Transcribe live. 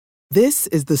This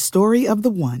is the story of the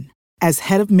one. As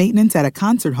head of maintenance at a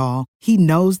concert hall, he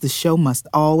knows the show must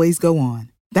always go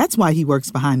on. That's why he works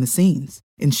behind the scenes,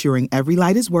 ensuring every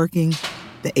light is working,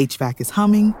 the HVAC is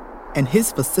humming, and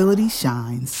his facility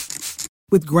shines.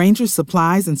 With Grainger's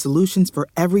supplies and solutions for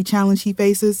every challenge he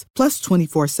faces, plus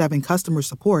 24/7 customer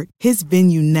support, his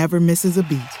venue never misses a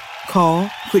beat. Call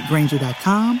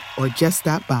quickgrainger.com or just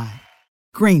stop by.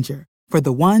 Grainger, for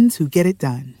the ones who get it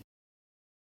done.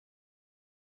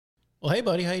 Well, hey,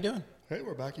 buddy, how you doing? Hey,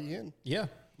 we're back again. Yeah,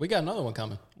 we got another one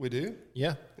coming. We do?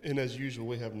 Yeah. And as usual,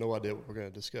 we have no idea what we're going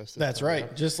to discuss. That's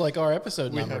right, just like our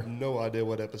episode we number. have no idea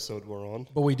what episode we're on.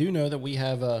 But we do know that we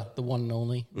have the one and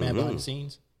only man behind the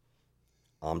scenes.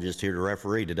 I'm just here to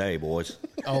referee today, boys.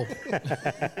 Oh,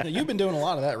 you've been doing a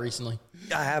lot of that recently.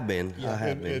 I have been. Yeah. I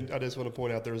have been. And I just want to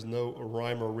point out there's no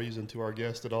rhyme or reason to our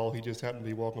guest at all. He just happened to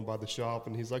be walking by the shop,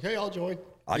 and he's like, hey, I'll join.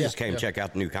 I just came to check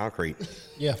out the new concrete.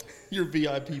 Yeah. Your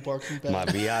VIP parking pass. My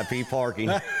VIP parking.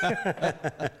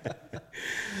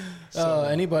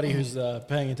 Anybody who's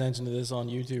paying attention to this on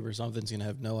YouTube or something is going to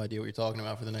have no idea what you're talking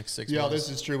about for the next 6 months. Yeah, this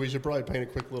is true. We should probably paint a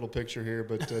quick little picture here,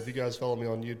 but if you guys follow me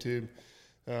on YouTube,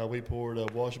 we poured a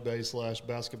wash bay /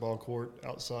 basketball court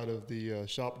outside of the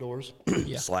shop doors.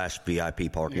 Yeah. /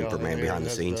 VIP parking for man behind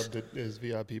the scenes. It is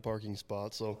VIP parking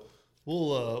spot. So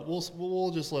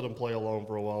we'll just let him play along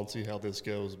for a while and see how this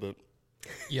goes. But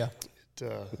Yeah.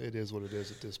 it is what it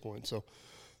is at this point. So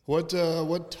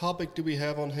what topic do we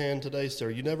have on hand today,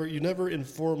 sir? You never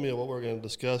inform me of what we're going to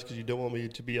discuss because you don't want me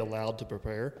to be allowed to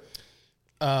prepare.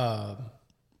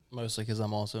 Mostly because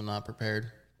I'm also not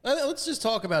prepared. Let's just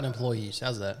talk about employees.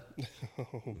 How's that?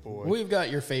 Oh boy, We've got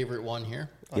your favorite one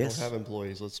here. I Yes. don't have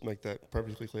employees. Let's make that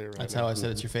perfectly clear. Right That's now. how I said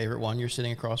it's your favorite one. You're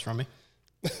sitting across from me.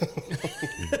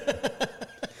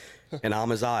 And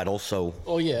I'm his idol, so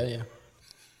Oh, yeah.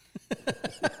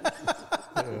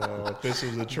 This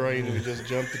is a train. We just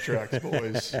jumped the tracks,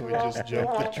 boys. We just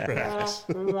jumped the tracks.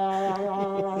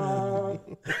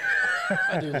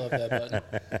 I do love that button.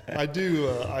 I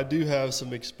do have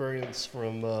some experience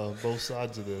from both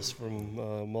sides of this, from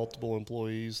multiple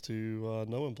employees to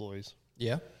no employees.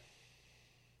 Yeah.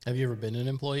 Have you ever been an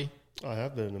employee? I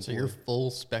have been an employee. So you're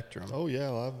full spectrum. Oh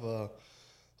yeah,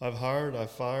 I've hired,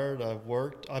 I've fired, I've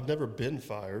worked. I've never been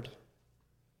fired.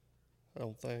 I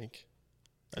don't think.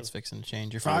 That's fixing to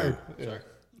change. You're fired. Yeah. Sorry.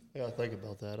 Yeah, I think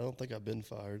about that. I don't think I've been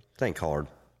fired. think hard.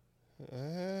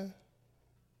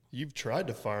 You've tried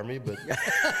to fire me, but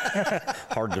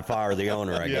Hard to fire the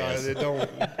owner, I yeah, guess. it don't.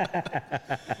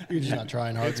 You're just not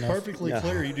trying hard It's enough. perfectly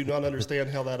clear you do not understand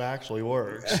how that actually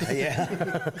works.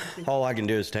 Yeah. All I can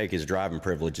do is take his driving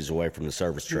privileges away from the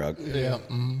service truck. Yeah.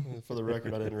 For the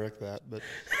record, I didn't wreck that, but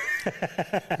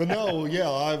no, yeah,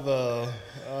 I've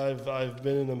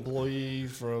been an employee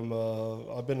from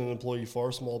I've been an employee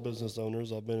for small business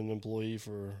owners. I've been an employee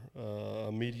for a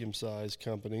medium-sized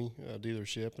company, a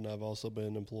dealership, and I've also been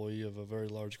an employee of a very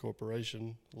large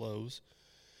corporation, Lowe's.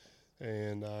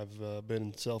 And I've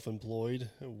been self-employed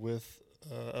with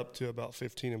up to about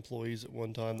 15 employees at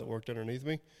one time that worked underneath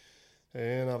me.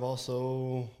 And I've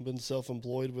also been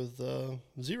self-employed with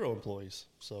 0 employees.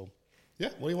 So, yeah,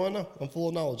 what do you want to know? I'm full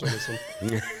of knowledge on this one.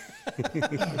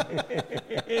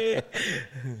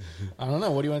 I don't know.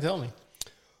 What do you want to tell me?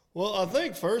 Well, I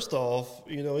think first off,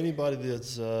 anybody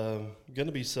that's going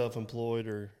to be self-employed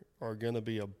or going to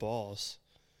be a boss,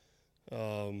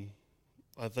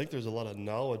 I think there's a lot of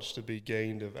knowledge to be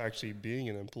gained of actually being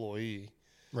an employee.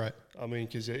 Right. I mean,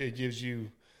 because it gives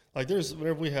you,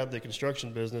 whenever we had the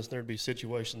construction business, there'd be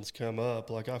situations come up.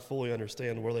 Like, I fully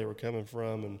understand where they were coming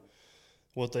from and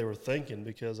what they were thinking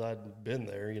because I'd been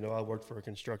there. I worked for a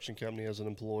construction company as an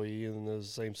employee, and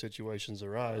those same situations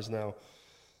arise. Now,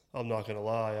 I'm not going to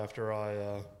lie, after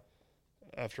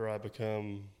I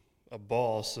become a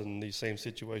boss and these same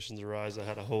situations arise, I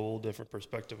had a whole different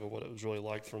perspective of what it was really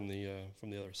like from the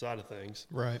other side of things.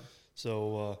 Right.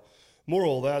 So,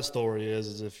 moral of that story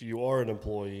is if you are an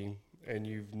employee and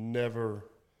you've never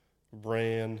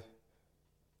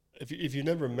if you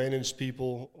never managed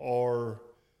people or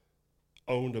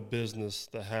owned a business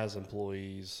that has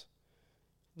employees,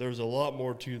 there's a lot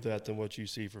more to that than what you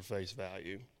see for face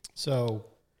value. So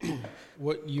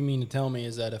what you mean to tell me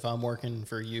is that if I'm working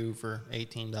for you for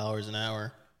 $18 an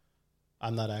hour,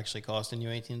 I'm not actually costing you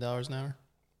 $18 an hour?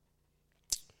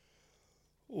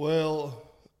 Well,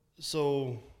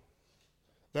 so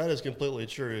that is completely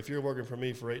true. If you're working for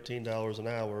me for $18 an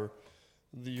hour,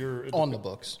 you're On the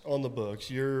books. On the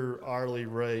books. Your hourly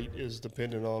rate is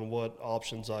dependent on what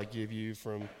options I give you,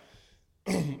 from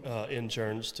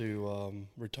insurance to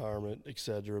retirement,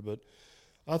 etc. But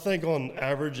I think on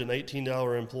average, an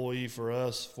 $18 employee for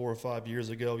us 4 or 5 years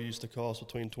ago used to cost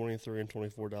between $23 and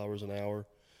 $24 an hour.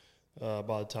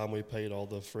 By the time we paid all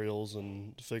the frills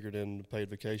and figured in paid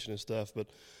vacation and stuff, but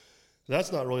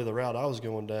that's not really the route I was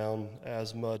going down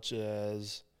as much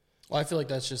as. Well, I feel like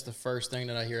that's just the first thing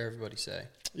that I hear everybody say.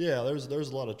 Yeah, there's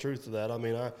a lot of truth to that. I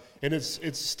mean, and it's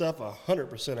stuff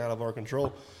 100% out of our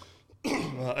control.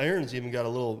 Aaron's even got a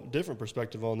little different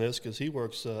perspective on this because he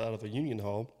works out of a union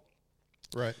hall.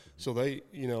 Right. So they,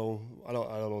 I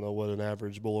don't know what an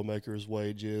average Boilermaker's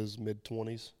wage is,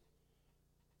 mid-20s.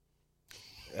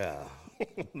 Yeah.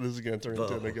 This is going to turn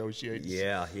into negotiations.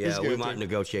 Yeah, we might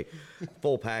negotiate.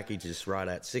 Full package is right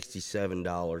at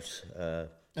 $67.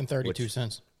 And 32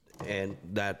 cents. And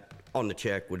that on the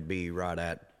check would be right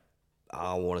at,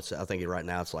 I think right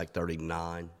now it's like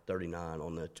 39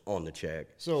 on the check.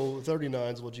 So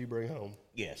 39 is what you bring home.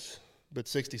 Yes. But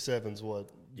 67 is what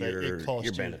it costs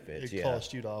your benefits. It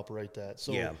costs you to operate that.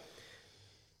 So yeah.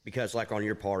 Because like on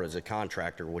your part as a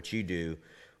contractor, what you do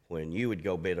when you would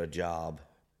go bid a job,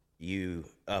 you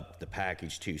up the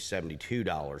package to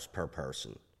 $72 per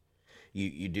person.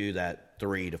 You do that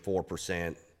 3 to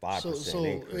 4%,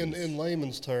 5% increase. In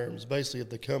layman's terms, basically, if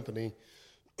the company,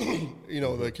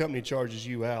 the company charges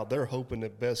you out, they're hoping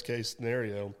at best case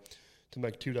scenario to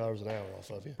make $2 an hour off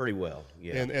of you. Pretty well,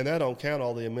 yeah. And that don't count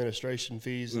all the administration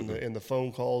fees and the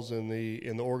phone calls and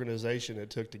the organization it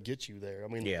took to get you there. I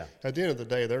mean, at the end of the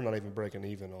day, they're not even breaking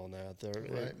even on that.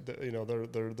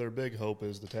 Their big hope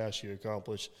is the task you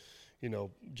accomplish,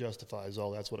 justifies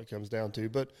all. That's what it comes down to.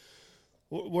 But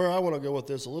where I want to go with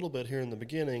this a little bit here in the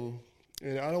beginning,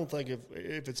 and I don't think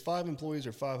if it's 5 employees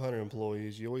or 500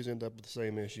 employees, you always end up with the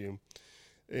same issue.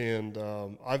 And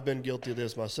I've been guilty of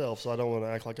this myself, so I don't want to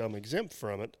act like I'm exempt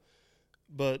from it.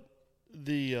 But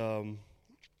an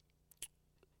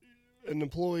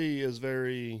employee is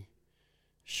very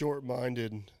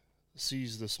short-minded,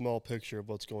 sees the small picture of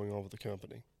what's going on with the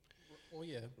company. Well,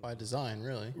 yeah, by design,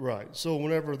 really. Right. So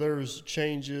whenever there's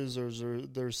changes or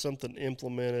there's something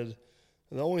implemented,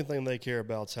 the only thing they care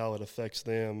about is how it affects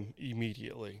them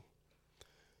immediately.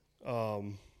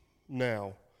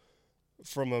 Now,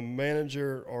 from a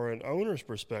manager or an owner's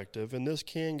perspective, and this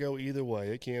can go either way,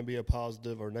 it can be a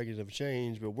positive or negative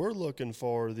change, but we're looking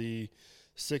for the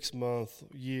 6 month,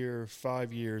 year,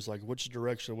 5 years, like which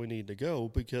direction we need to go,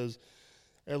 because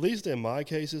at least in my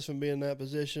cases from being in that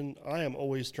position, I am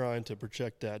always trying to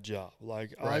protect that job.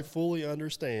 Like right. I fully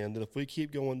understand that if we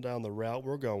keep going down the route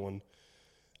we're going,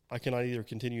 I cannot either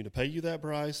continue to pay you that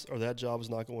price or that job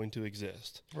is not going to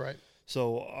exist. Right.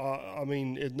 So,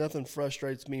 nothing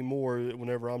frustrates me more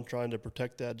whenever I'm trying to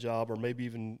protect that job or maybe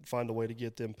even find a way to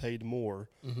get them paid more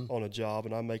on a job,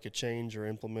 and I make a change or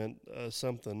implement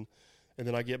something, and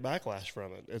then I get backlash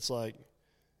from it. It's like,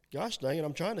 gosh dang it,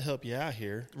 I'm trying to help you out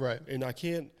here. Right. And I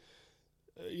can't,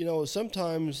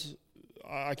 sometimes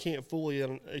I can't fully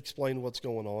explain what's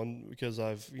going on because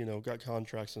I've, got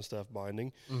contracts and stuff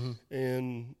binding.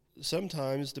 And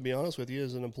sometimes, to be honest with you,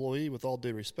 as an employee, with all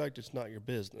due respect, it's not your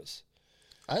business.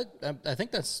 I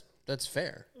think that's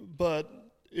fair. But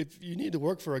if you need to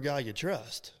work for a guy you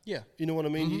trust, you know what I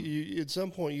mean? You, at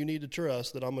some point, you need to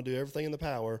trust that I'm going to do everything in the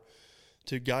power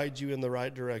to guide you in the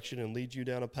right direction and lead you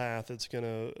down a path that's going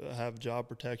to have job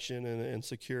protection and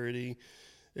security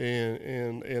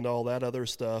and all that other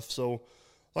stuff. So,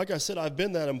 like I said, I've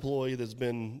been that employee that's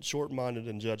been short-minded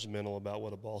and judgmental about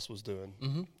what a boss was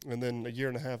doing. And then a year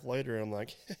and a half later, I'm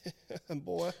like,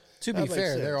 boy. To be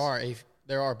fair,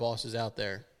 there are bosses out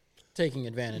there taking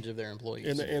advantage of their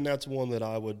employees. And that's one that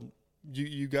I would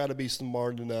you got to be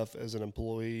smart enough as an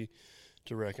employee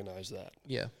to recognize that.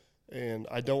 Yeah. And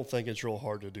I don't think it's real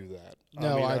hard to do that.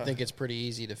 No, I think it's pretty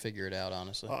easy to figure it out,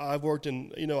 honestly. I've worked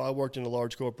in a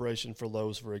large corporation for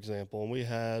Lowe's, for example, and we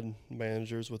had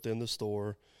managers within the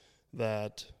store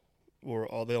that were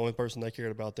the only person they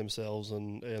cared about themselves,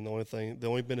 and the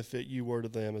only benefit you were to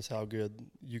them is how good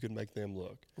you could make them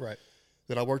look. Right.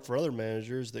 Then I worked for other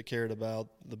managers that cared about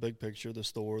the big picture, the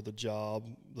store, the job,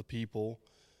 the people,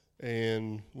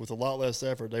 and with a lot less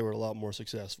effort, they were a lot more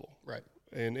successful. Right.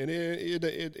 And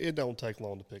it don't take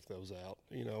long to pick those out.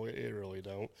 It really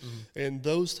don't. And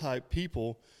those type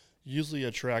people usually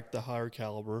attract the higher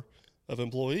caliber of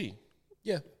employee.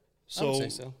 Yeah, I would say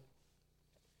so.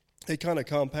 It kind of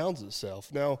compounds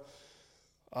itself. Now,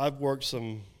 I've worked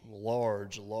some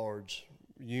large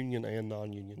union and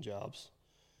non-union jobs,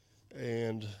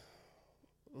 and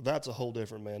that's a whole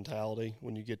different mentality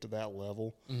when you get to that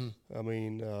level. I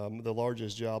mean, the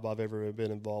largest job I've ever been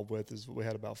involved with is we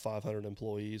had about 500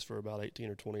 employees for about 18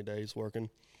 or 20 days working.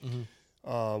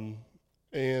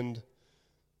 And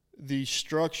the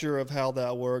structure of how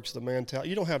that works, the mentality.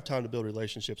 You don't have time to build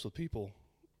relationships with people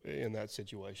in that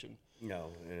situation.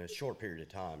 No, in a short period of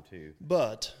time, too.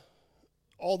 But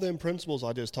all them principles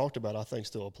I just talked about, I think,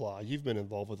 still apply. You've been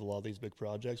involved with a lot of these big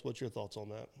projects. What's your thoughts on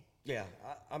that? Yeah,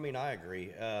 I mean, I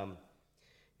agree. And,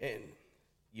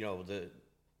 you know,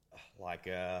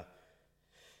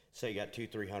 say you got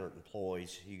 200-300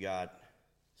 employees. You got,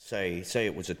 say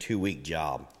it was a 2-week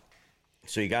job.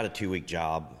 So you got a 2-week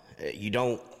job. You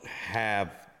don't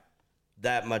have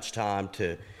that much time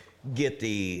to get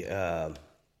the, I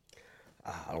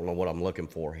don't know what I'm looking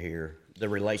for here, the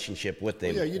relationship with the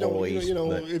employees.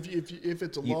 If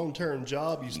it's a long-term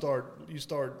job, you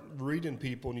start reading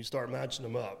people and you start matching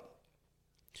them up.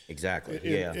 Exactly.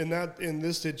 In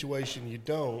this situation, you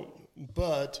don't.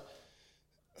 But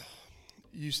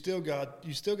you still got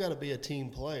to be a team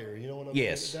player. You know what I mean?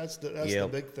 Yes. That's the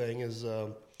big thing is.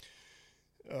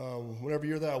 Whenever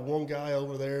you're that one guy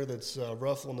over there that's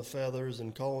ruffling the feathers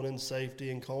and calling in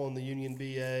safety and calling the union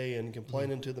BA and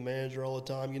complaining to the manager all the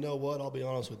time, you know what? I'll be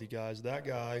honest with you guys. That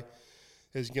guy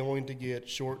is going to get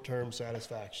short-term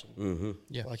satisfaction. Mm-hmm.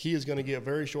 Yeah. Like he is going to get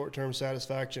very short-term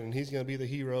satisfaction, and he's going to be the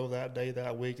hero that day,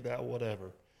 that week, that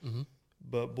whatever. Mm-hmm.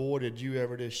 But, boy, did you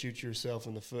ever just shoot yourself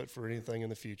in the foot for anything in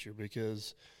the future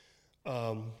because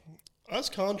us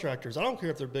contractors, I don't care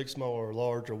if they're big, small, or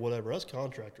large or whatever, us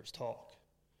contractors talk.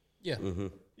 Yeah. Mm-hmm.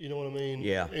 You know what I mean?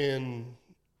 Yeah. And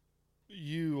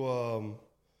you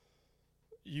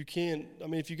can't, I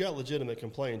mean, if you got legitimate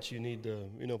complaints, you need to,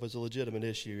 if it's a legitimate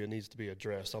issue, it needs to be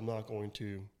addressed. I'm not going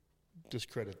to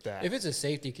discredit that. If it's a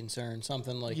safety concern,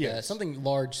 something like Yes. that, something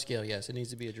large scale, yes, it needs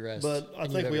to be addressed. But I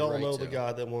and you think have we a all right know to. the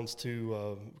guy that wants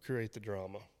to create the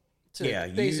drama.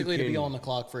 Basically to be on the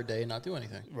clock for a day and not do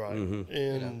anything. Right. Mm-hmm.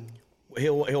 And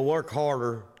He'll work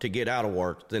harder to get out of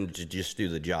work than to just do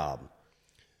the job.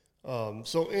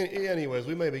 anyways,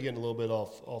 we may be getting a little bit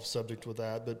off subject with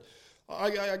that, but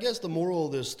I guess the moral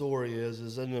of this story is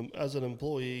as an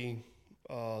employee,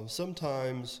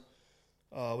 sometimes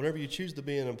whenever you choose to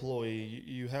be an employee,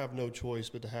 you have no choice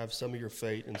but to have some of your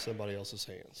fate in somebody else's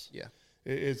hands. Yeah.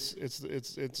 It's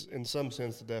in some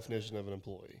sense the definition of an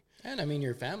employee. And I mean,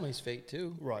 your family's fate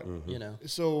too. Right. You know.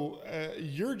 So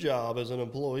your job as an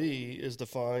employee is to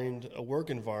find a work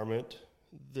environment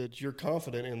that you're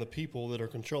confident in the people that are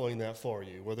controlling that for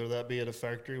you, whether that be at a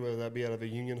factory, whether that be out of a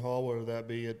union hall, whether that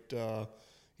be at,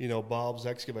 Bob's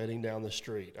Excavating down the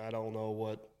street. I don't know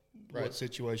what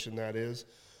situation that is.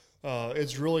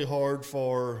 It's really hard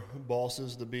for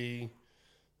bosses to be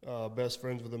best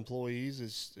friends with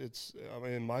employees.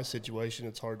 In my situation,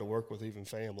 it's hard to work with even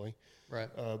family. Right.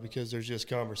 Because there's just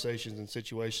conversations and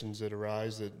situations that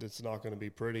arise that it's not going to be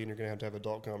pretty, and you're going to have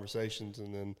adult conversations,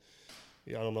 and then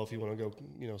I don't know if you want to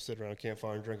go, sit around a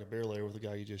campfire and drink a beer later with a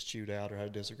guy you just chewed out or had a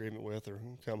disagreement with, or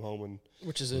come home and.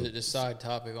 Which is a side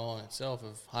topic all in itself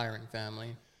of hiring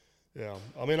family. Yeah,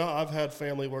 I mean, I've had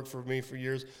family work for me for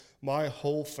years. My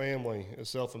whole family is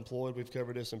self-employed. We've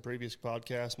covered this in previous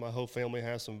podcasts. My whole family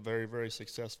has some very, very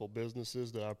successful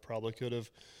businesses that I probably could have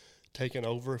taken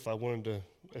over if I wanted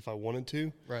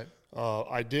to. Right.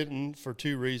 I didn't for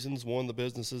two reasons. One, the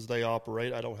businesses they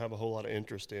operate, I don't have a whole lot of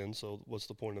interest in, so what's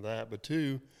the point of that? But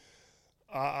two,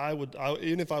 I would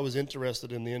even if I was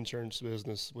interested in the insurance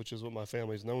business, which is what my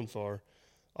family's known for,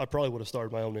 I probably would have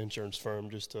started my own insurance firm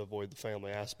just to avoid the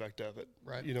family aspect of it.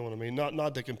 Right. You know what I mean?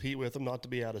 Not to compete with them, not to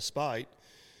be out of spite.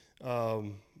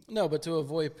 No, but to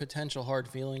avoid potential hard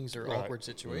feelings or awkward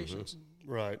situations.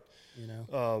 Mm-hmm. Right. You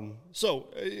know.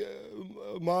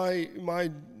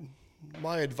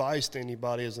 My advice to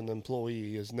anybody as an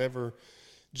employee is never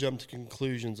jump to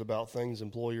conclusions about things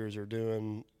employers are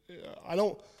doing.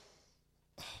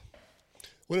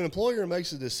 When an employer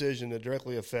makes a decision that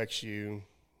directly affects you,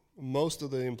 most of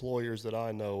the employers that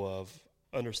I know of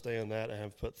understand that and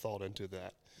have put thought into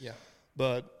that. Yeah.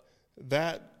 But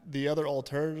the other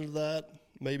alternative to that,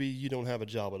 maybe you don't have a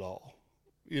job at all.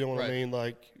 You know what I mean?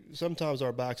 Like sometimes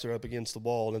our backs are up against the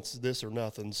wall and it's this or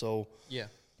nothing. So yeah.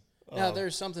 Now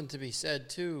there's something to be said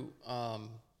too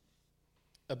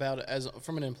about as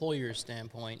from an employer's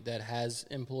standpoint that has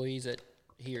employees that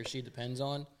he or she depends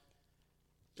on.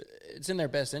 It's in their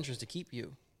best interest to keep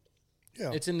you.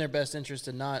 yeah. It's in their best interest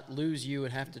to not lose you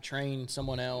and have to train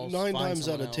someone else. 9 find times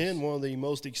out someone of 10, else. one of the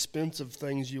most expensive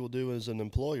things you will do as an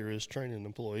employer is train an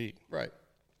employee. Right.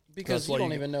 Because That's you why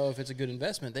don't you- even know if it's a good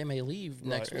investment. They may leave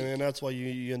next week. And that's why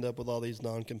you end up with all these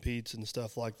non-competes and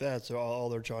stuff like that. So all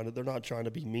they're not trying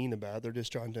to be mean about it. They're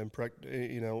just trying to Protect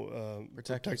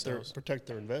themselves. protect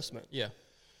their investment. Yeah.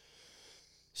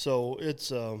 So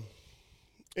it's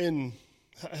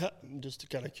just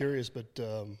kind of curious, but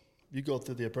you go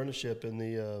through the apprenticeship in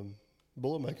the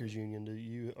Bullet Makers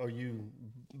Union, are you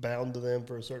bound to them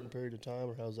for a certain period of time,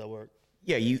 or how does that work?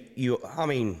 Yeah, I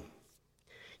mean,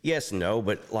 yes and no,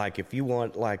 but like if you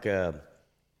want like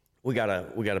we got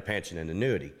a pension and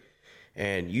annuity,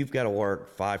 and you've got to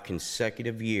work 5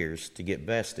 consecutive years to get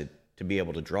vested to be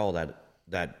able to draw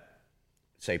that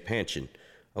say pension.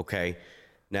 Okay,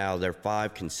 now they're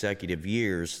 5 consecutive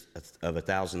years of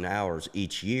 1,000 hours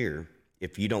each year.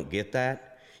 If you don't get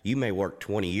that, you may work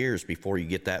 20 years before you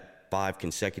get that 5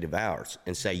 consecutive hours.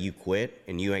 And say you quit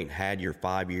and you ain't had your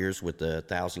 5 years with the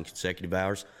 1,000 consecutive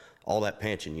hours, all that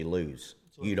pension you lose.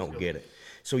 You don't get it.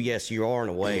 So yes, you are in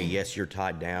a way. Yes, you're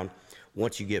tied down.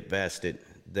 Once you get vested,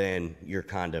 then you're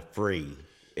kind of free,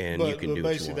 and you can do what you want.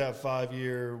 Basically, that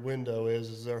 5-year window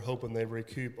is they're hoping they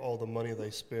recoup all the money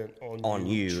they spent on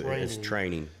you as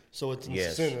training. So it's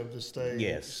incentive to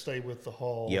stay with the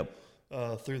Hall. Yep.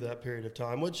 Through that period of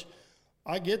time, which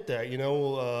I get that.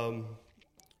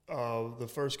 The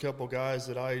first couple guys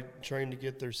that I trained to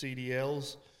get their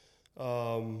CDLs,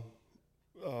 one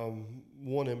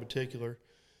in particular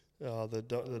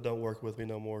that don't work with me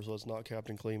no more, so it's not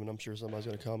Captain Kleeman. I'm sure somebody's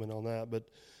going to comment on that. But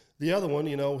the other one,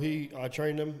 I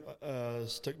trained him.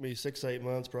 It took me 6-8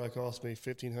 months, probably cost me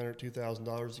 $1,500,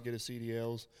 $2,000 to get his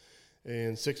CDLs.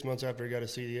 And 6 months after he got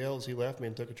his CDLs, he left me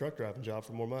and took a truck driving job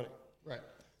for more money. Right.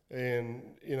 And,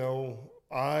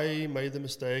 I made the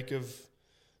mistake of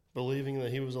believing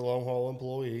that he was a long-haul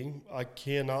employee. I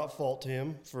cannot fault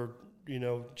him for,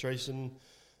 chasing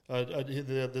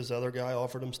this other guy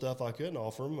offered him stuff I couldn't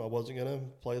offer him. I wasn't going to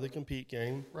play the compete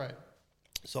game. Right.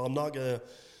 So I'm not going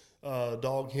to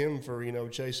dog him for,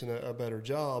 chasing a better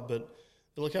job, but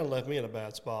it kind of left me in a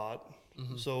bad spot.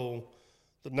 Mm-hmm. So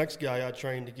the next guy I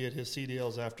trained to get his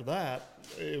CDLs after that,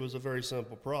 it was a very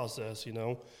simple process,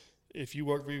 If you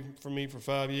work for me for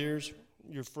 5 years,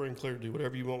 you're free and clear to do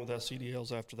whatever you want with that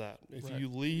CDLs after that. If you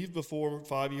leave before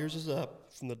 5 years is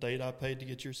up, from the date I paid to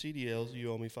get your CDLs,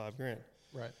 you owe me $5,000.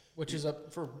 Right. Which is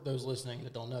up for those listening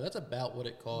that don't know. That's about what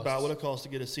it costs. About what it costs to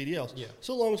get a CDLs. Yeah.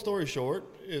 So long story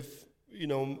short, if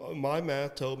my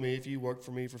math told me if you worked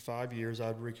for me for 5 years,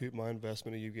 I'd recoup my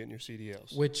investment of you getting your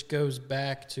CDLs. Which goes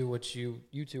back to what you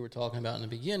two were talking about in the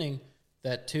beginning.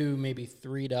 That $2, maybe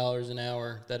 $3 an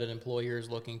hour that an employer is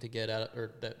looking to get out,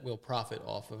 or that will profit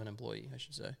off of an employee, I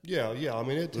should say. Yeah. I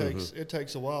mean, it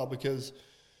takes a while because,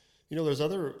 there's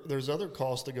other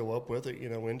costs that go up with it.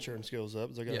 Insurance goes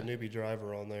up. They got a newbie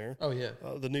driver on there. Oh yeah.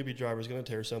 The newbie driver is going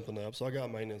to tear something up, so I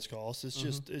got maintenance costs.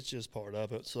 It's just part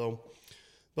of it. So,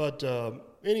 but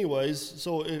anyways,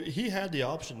 so he had the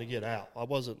option to get out. I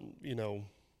wasn't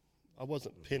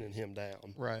pinning him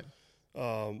down. Right.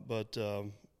 But.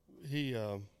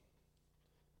 You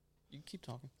keep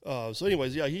talking. So,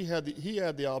 anyways, he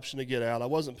had the option to get out. I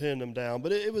wasn't pinning him down,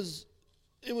 but it was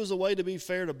a way to be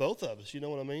fair to both of us. You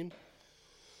know what I mean?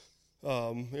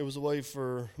 It was a way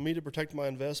for me to protect my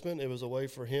investment. It was a way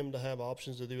for him to have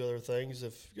options to do other things.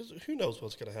 Because who knows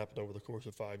what's going to happen over the course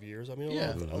of 5 years? I mean,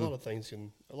 a lot of things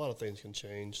can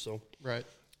change. So, right.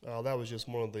 That was just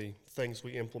one of the things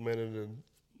we implemented.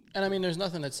 And I mean, there's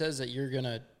nothing that says that you're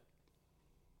gonna.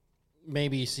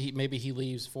 Maybe he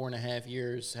leaves 4.5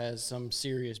 years, has some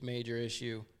serious major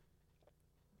issue.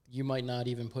 You might not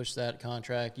even push that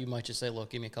contract. You might just say,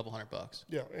 "Look, give me a couple $100."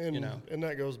 Yeah, and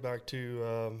that goes back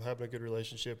to having a good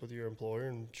relationship with your employer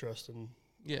and trusting.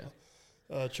 Yeah,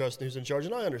 trusting who's in charge.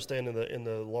 And I understand in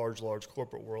the large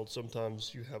corporate world,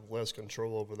 sometimes you have less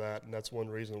control over that, and that's one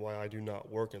reason why I do not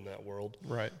work in that world.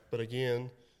 Right. But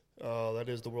again. That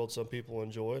is the world some people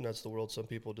enjoy, and that's the world some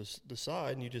people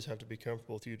decide, and you just have to be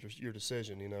comfortable with your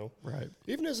decision, Right.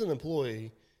 Even as an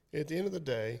employee, at the end of the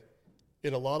day,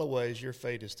 in a lot of ways, your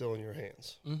fate is still in your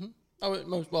hands. Mm-hmm.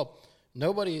 Oh,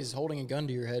 nobody is holding a gun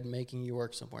to your head making you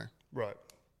work somewhere. Right.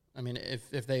 I mean,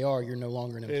 if they are, you're no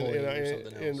longer an employee or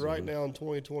something else. And right now in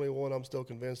 2021, I'm still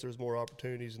convinced there's more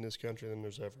opportunities in this country than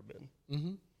there's ever been.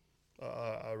 Mm-hmm.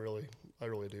 I really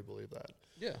do believe that.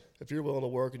 Yeah. If you're willing to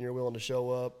work and you're willing to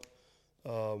show up,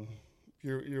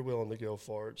 you're willing to go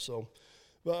for it. So,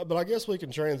 but I guess we can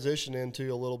transition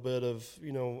into a little bit of,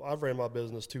 I've ran my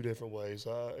business 2 different ways.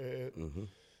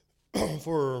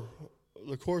 For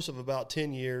the course of about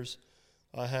 10 years,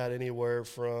 I had anywhere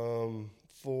from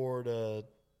 4 to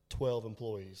 12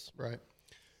 employees. Right.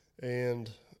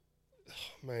 And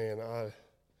man,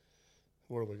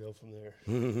 where do we go from there?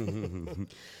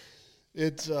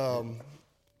 It's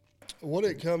what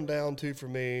it come down to for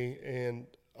me, and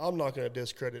I'm not going to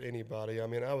discredit anybody. I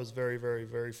mean, I was very, very,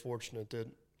 very fortunate that,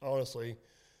 honestly,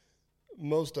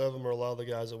 most of them, or a lot of the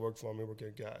guys that worked for me, were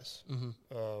good guys.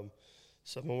 Mm-hmm.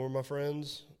 Some of them were my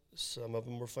friends. Some of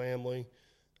them were family.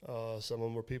 Some of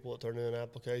them were people that turned in an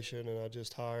application, and I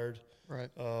just hired. Right.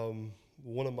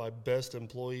 One of my best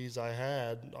employees I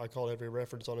had, I called every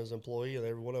reference on his employee, and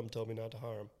every one of them told me not to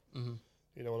hire him. Mm-hmm.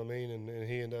 You know what I mean? And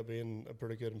he ended up being a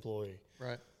pretty good employee.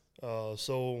 Right.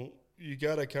 So you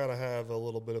got to kind of have a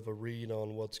little bit of a read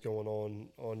on what's going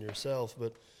on yourself.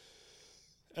 But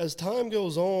as time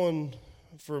goes on,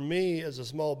 for me as a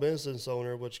small business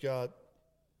owner, which got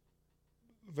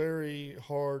very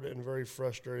hard and very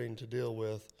frustrating to deal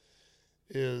with,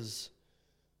 is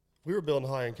we were building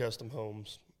high-end custom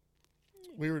homes.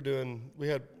 We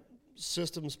had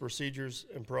systems, procedures,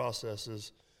 and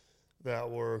processes that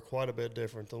were quite a bit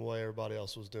different than the way everybody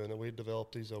else was doing it. We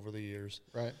developed these over the years.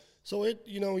 Right. So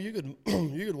you could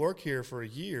you could work here for a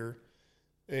year,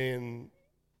 and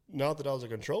not that I was a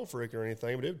control freak or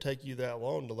anything, but it would take you that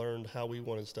long to learn how we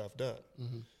wanted stuff done.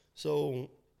 Mm-hmm. So,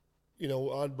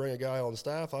 I'd bring a guy on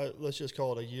staff. Let's just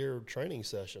call it a year training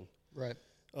session. Right.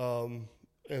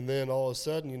 And then all of a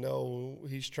sudden,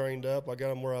 he's trained up. I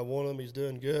got him where I want him. He's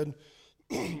doing good.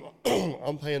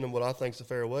 I'm paying him what I think is a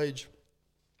fair wage.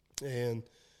 And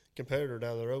competitor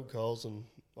down the road calls and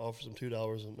offers him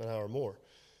 $2 an hour more.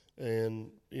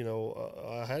 And,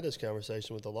 I had this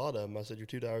conversation with a lot of them. I said, you're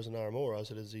 $2 an hour more. I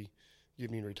said, is he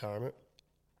giving you retirement?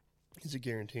 Is he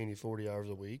guaranteeing you 40 hours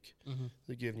a week? Mm-hmm. Is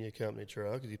he giving you a company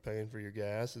truck? Is he paying for your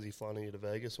gas? Is he flying you to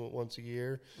Vegas once a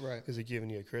year? Right. Is he giving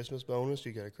you a Christmas bonus?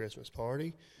 You got a Christmas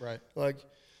party? Right. Like,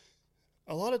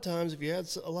 a lot of times, if you had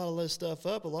a lot of less stuff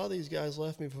up, a lot of these guys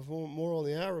left me for more on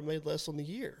the hour and made less on the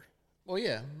year. Well,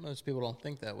 yeah, most people don't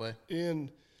think that way. And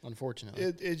unfortunately,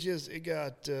 it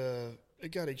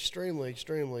got extremely,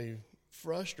 extremely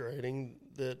frustrating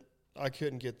that I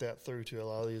couldn't get that through to a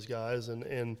lot of these guys,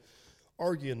 and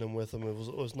arguing them with them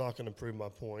was not going to prove my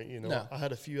point. No. I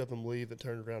had a few of them leave that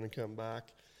turned around and come back,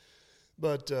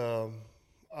 but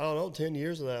I don't know. 10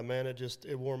 years of that, man,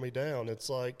 it wore me down. It's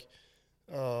like,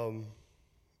 in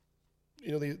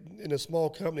a small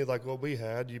company like what we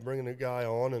had, you bring a guy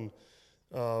on and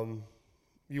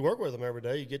you work with him every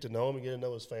day. You get to know him. You get to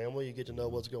know his family. You get to know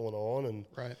what's going on. And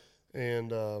right.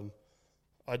 And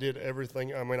I did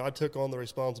everything. I mean, I took on the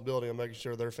responsibility of making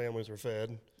sure their families were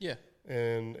fed. Yeah.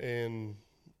 And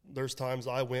there's times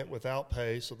I went without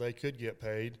pay so they could get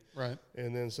paid. Right.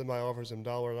 And then somebody offers them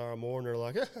 $1 an hour more, and they're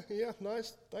like, yeah,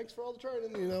 nice. Thanks for all the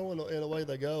training, and away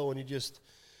they go. And you just,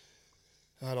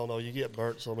 I don't know, you get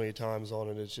burnt so many times on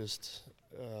it. It's just,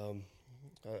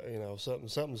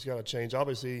 something's got to change.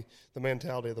 Obviously, the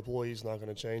mentality of the employee is not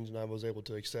going to change, and I was able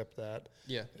to accept that.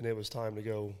 Yeah. And it was time to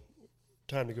go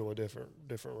a different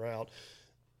route.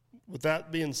 With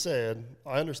that being said,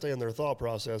 I understand their thought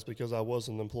process because I was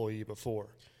an employee before.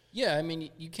 Yeah, I mean,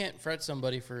 you can't fret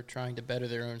somebody for trying to better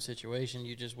their own situation.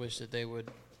 You just wish that they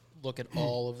would look at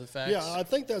all of the facts. Yeah, I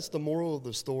think that's the moral of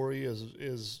the story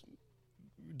is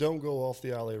don't go off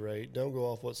the alley rate. Don't go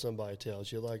off what somebody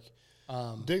tells you. Like,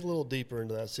 dig a little deeper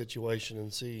into that situation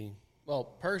and see. Well,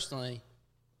 personally,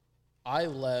 I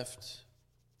left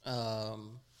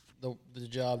the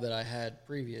job that I had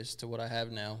previous to what I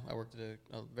have now. I worked at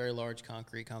a very large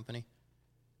concrete company,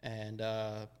 and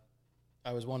I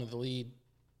was one of the lead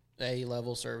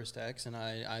A-level service techs, and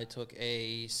I took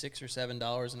a $6 or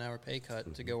 $7 an hour pay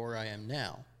cut to go where I am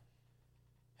now.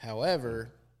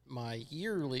 However, my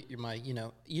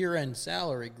year-end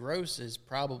salary gross is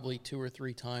probably 2 or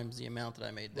 3 times the amount that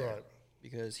I made there. Right.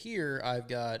 Because here I've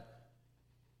got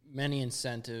many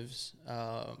incentives.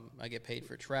 I get paid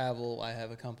for travel. I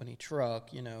have a company truck,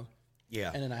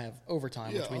 Yeah. And then I have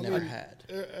overtime, which we never had.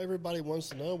 Everybody wants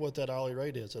to know what that hourly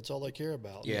rate is. That's all they care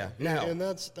about. Yeah. And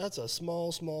that's a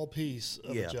small piece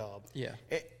of a job. Yeah.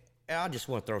 I just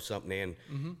want to throw something in.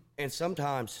 Mm-hmm. And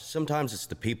sometimes it's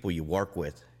the people you work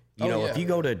with. If you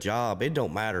go to a job, it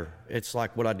don't matter. It's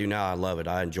like what I do now. I love it.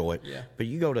 I enjoy it. Yeah. But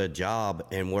you go to a job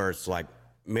and where it's like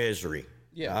misery.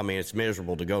 Yeah. I mean, it's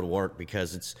miserable to go to work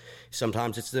because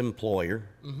sometimes it's the employer,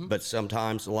 but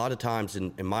sometimes, a lot of times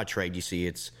in my trade, you see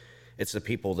it's the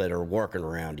people that are working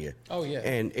around you. Oh, yeah.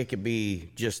 And it could be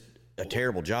just a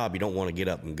terrible job. You don't want to get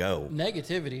up and go.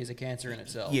 Negativity is a cancer in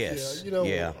itself. Yes.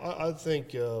 I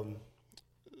think,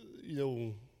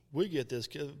 we get this,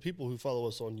 people who follow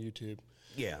us on YouTube.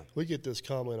 Yeah. We get this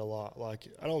comment a lot. Like,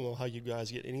 I don't know how you guys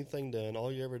get anything done.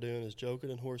 All you're ever doing is joking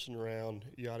and horsing around,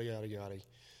 yada, yada, yada.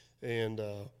 And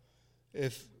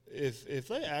if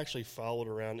they actually followed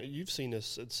around, you've seen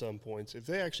this at some points, if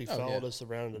they actually followed us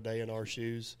around a day in our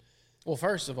shoes. Well,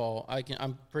 first of all,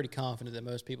 I'm pretty confident that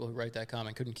most people who write that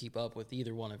comment couldn't keep up with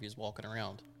either one of you walking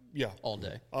around all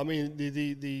day. I mean,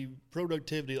 the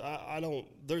productivity, I don't,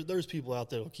 there's people out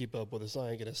there that will keep up with us.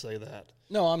 I ain't going to say that.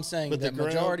 No, I'm saying But the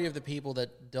majority of the people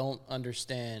that don't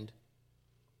understand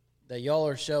that y'all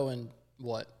are showing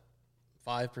what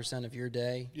 5% of your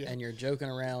day, and you're joking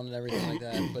around and everything like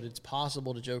that. But it's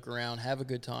possible to joke around, have a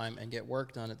good time, and get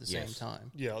work done at the same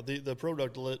time. Yeah, the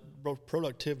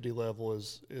productivity level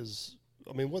is.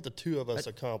 I mean, what the two of us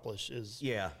accomplish is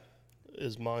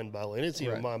mind-boggling. It's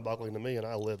even mind-boggling to me, and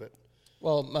I live it.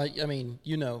 Well, I mean,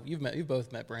 you've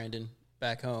both met Brandon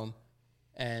back home,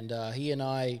 and he and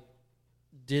I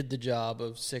did the job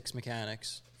of 6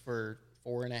 mechanics for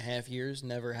 4.5 years.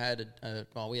 Never had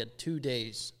we had 2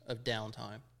 days of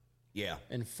downtime. Yeah.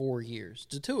 In 4 years,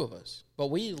 the two of us.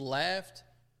 But we laughed.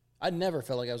 I never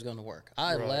felt like I was going to work.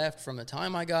 I laughed from the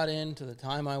time I got in to the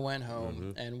time I went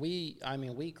home, and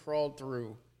we crawled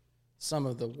through some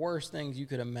of the worst things you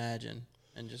could imagine,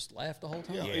 and just laughed the whole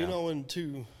time. Yeah. And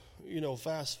to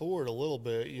fast forward a little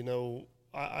bit,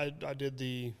 I did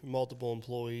the multiple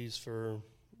employees for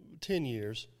 10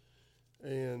 years,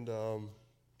 and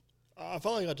I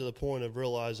finally got to the point of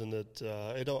realizing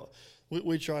that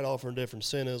we tried offering different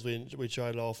incentives. We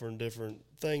tried offering different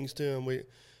things to them.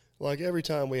 Like every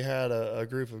time we had a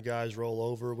group of guys roll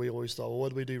over, we always thought, well, what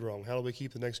did we do wrong? How do we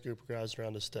keep the next group of guys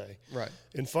around to stay? Right.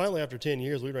 And finally, after 10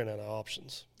 years, we ran out of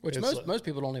options. Which most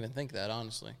people don't even think that,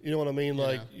 honestly. You know what I mean?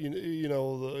 Like,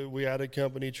 we added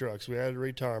company trucks. We added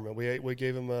retirement. We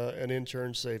gave them an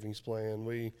insurance savings plan.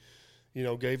 We,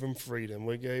 gave them freedom.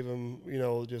 We gave them,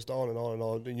 just on and on and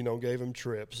on, gave them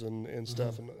trips and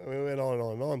stuff. And we went on and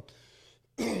on and on.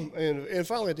 And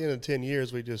finally, at the end of 10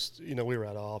 years, we just, we were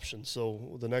out of options.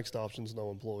 So the next option is no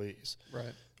employees,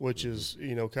 right? Which is,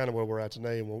 kind of where we're at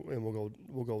today, and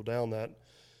we'll go down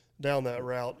that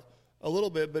route a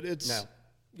little bit. But it's now,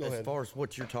 go ahead. As far as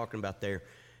what you're talking about there,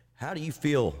 how do you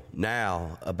feel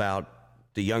now about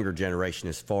the younger generation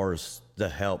as far as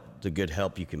the good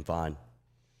help you can find?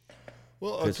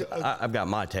 Well, I've got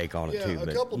my take on it too.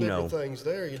 A couple different things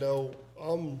there.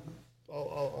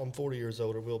 I'm 40 years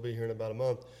older. We'll be here in about a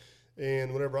month.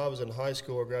 And whenever I was in high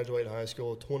school or graduated high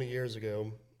school 20 years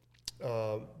ago,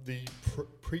 the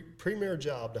premier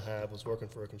job to have was working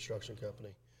for a construction company.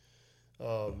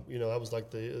 That was like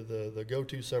the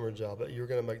go-to summer job. You were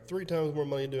going to make 3 times more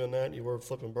money doing that. You were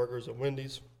flipping burgers at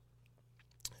Wendy's.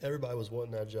 Everybody was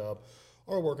wanting that job,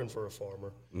 or working for a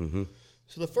farmer. Mm-hmm.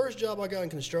 So the first job I got in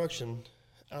construction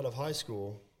out of high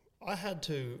school, I had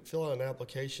to fill out an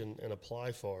application and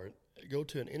apply for it, go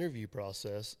to an interview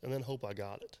process, and then hope I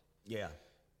got it. Yeah.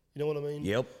 You know what I mean?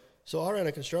 Yep. So I ran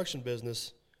a construction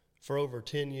business for over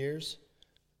 10 years,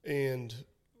 and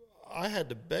I had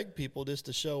to beg people just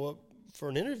to show up for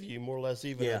an interview, more or less,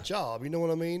 even a job. You know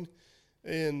what I mean?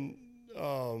 And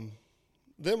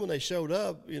then when they showed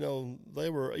up, they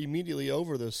were immediately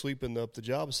over the sweeping up the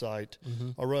job site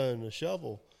or running a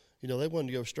shovel. They wanted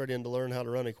to go straight in to learn how to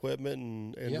run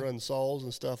equipment and run saws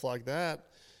and stuff like that.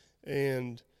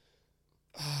 And,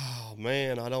 oh,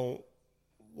 man, I don't,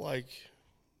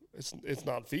 it's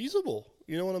not feasible.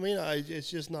 You know what I mean? It's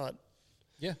just not.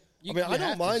 Yeah. I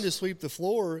don't mind to sweep the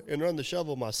floor and run the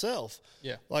shovel myself.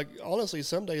 Yeah. Like, honestly,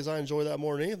 some days I enjoy that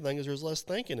more than anything because there's less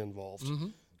thinking involved. Mm-hmm.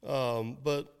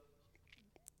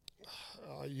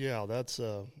 That's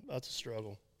a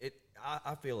struggle.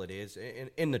 I feel it is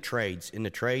in the trades.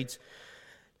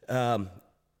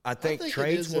 I think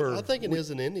trades were. I think it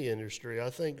is in any industry. I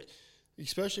think,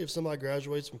 especially if somebody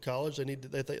graduates from college, they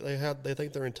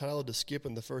think they're entitled to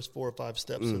skipping the first 4 or 5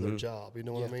 steps of their job. You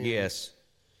know what I mean? Yes.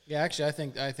 Yeah, actually,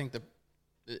 I think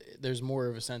there's more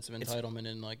of a sense of entitlement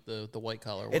in like the white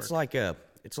collar work. It's like a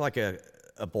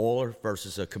boiler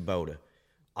versus a Kubota.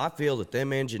 I feel that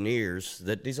them engineers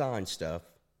that design stuff,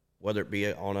 whether it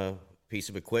be on a piece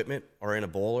of equipment or in a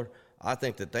boiler, I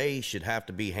think that they should have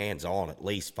to be hands-on at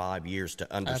least 5 years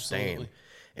to understand. Absolutely.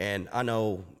 And I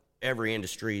know every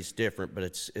industry is different, but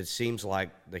it seems like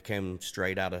they came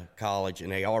straight out of college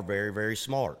and they are very, very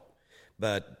smart.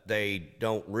 But they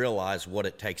don't realize what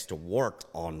it takes to work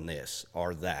on this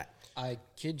or that. I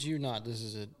kid you not, this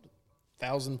is a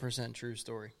 1,000% true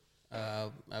story.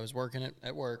 I was working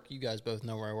at work. You guys both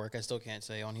know where I work. I still can't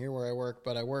say on here where I work,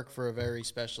 but I work for a very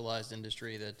specialized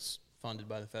industry that's funded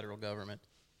by the federal government.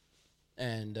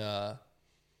 And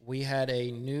we had a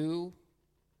new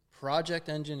project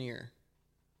engineer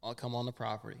come on the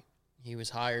property. He was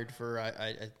hired for,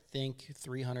 I think,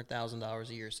 $300,000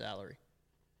 a year salary.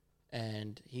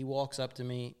 And he walks up to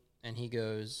me and he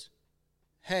goes,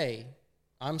 "Hey,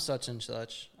 I'm such and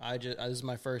such. This is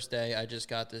my first day. I just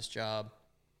got this job.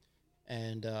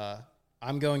 And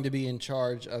I'm going to be in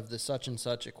charge of the such and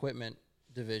such equipment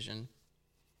division.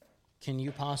 Can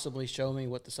you possibly show me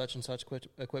what the such and such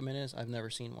equipment is? I've never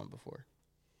seen one before."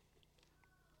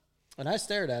 And I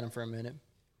stared at him for a minute.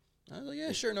 I was like,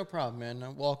 "Yeah, sure, no problem, man." And I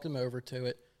walked him over to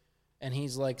it. and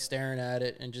he's like staring at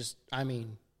it and just, I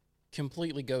mean,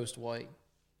 completely ghost white,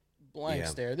 blank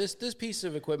stare. This piece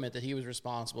of equipment that he was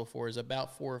responsible for is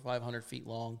about 400 or 500 feet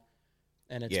long,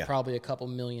 and it's probably a couple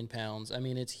million pounds. I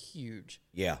mean, it's huge.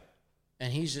 Yeah.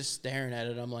 And he's just staring at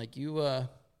it. I'm like, you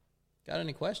got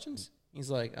any questions? He's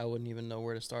like, I wouldn't even know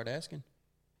where to start asking.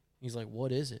 He's like,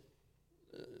 what is it?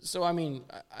 So, I mean,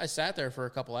 I sat there for a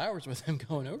couple hours with him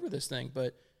going over this thing,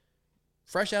 but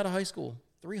fresh out of high school,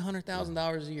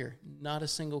 $300,000 a year, not a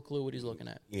single clue what he's looking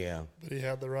at. Yeah. But he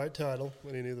had the right title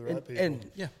and he knew the right people.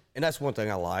 And that's one thing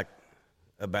I like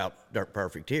about Dirt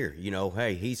Perfect here. You know,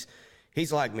 hey, he's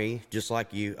like me, just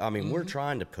like you. I mean, we're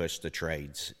trying to push the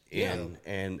trades in,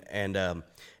 and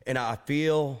I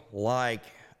feel like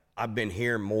I've been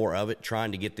hearing more of it,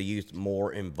 trying to get the youth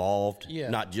more involved,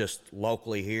 not just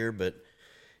locally here, but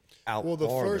out. Well, the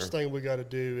farther. first thing we got to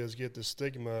do is get the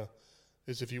stigma.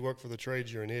 Is if you work for the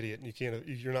trades, you're an idiot, and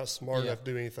you're not smart enough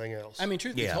to do anything else. I mean,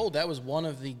 truth be told, that was one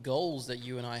of the goals that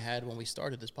you and I had when we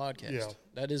started this podcast. Yeah.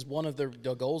 That is one of the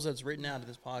goals that's written out of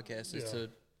this podcast is to,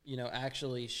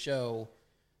 actually show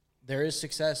there is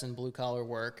success in blue collar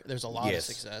work. There's a lot of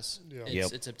success. Yeah.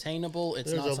 It's obtainable. It's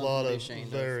There's not a something lot to be of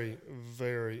ashamed very,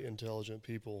 very intelligent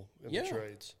people in the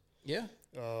trades. Yeah.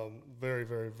 Very,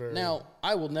 very, very. Now,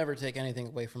 I will never take anything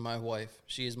away from my wife.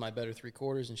 She is my better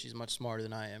three-quarters, and she's much smarter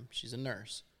than I am. She's a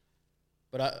nurse.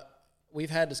 But we've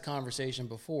had this conversation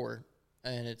before,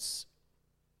 and it's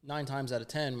 9 times out of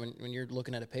 10 when you're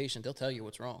looking at a patient, they'll tell you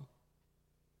what's wrong.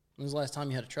 When was the last time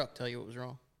you had a truck tell you what was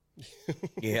wrong?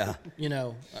 Yeah. In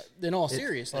all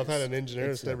seriousness. I've had an engineer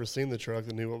that's never seen the truck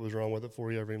that knew what was wrong with it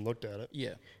before he ever even looked at it.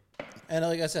 Yeah. And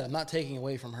like I said, I'm not taking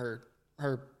away from her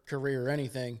career or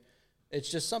anything. It's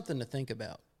just something to think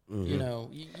about.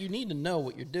 Mm-hmm. You need to know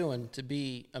what you're doing to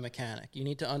be a mechanic. You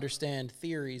need to understand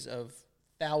theories of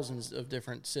thousands of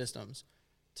different systems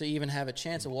to even have a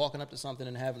chance of walking up to something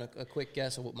and having a quick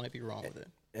guess of what might be wrong with it.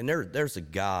 And there's a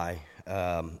guy,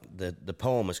 the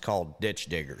poem is called Ditch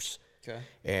Diggers. Okay.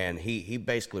 And he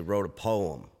basically wrote a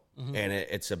poem, and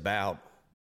it's about...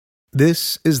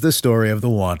 This is the story of the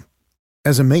one.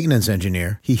 As a maintenance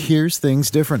engineer, he hears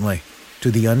things differently. To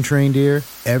the untrained ear,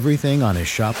 everything on his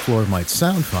shop floor might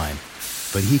sound fine,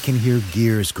 but he can hear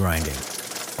gears grinding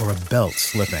or a belt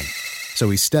slipping. So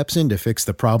he steps in to fix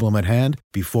the problem at hand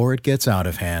before it gets out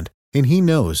of hand. And he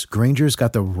knows Grainger's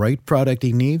got the right product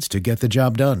he needs to get the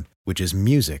job done, which is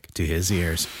music to his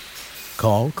ears.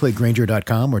 Call, click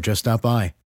Grainger.com, or just stop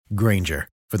by. Grainger,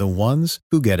 for the ones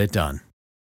who get it done.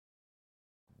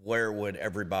 Where would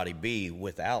everybody be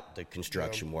without the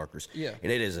construction workers? Yeah.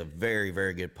 And it is a very,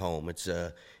 very good poem.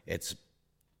 It's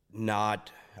not,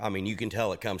 I mean, you can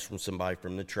tell it comes from somebody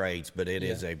from the trades, but it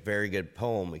is a very good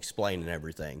poem explaining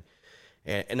everything.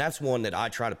 And that's one that I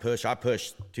try to push. I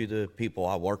push to the people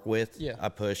I work with. Yeah. I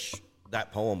push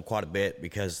that poem quite a bit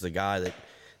because the guy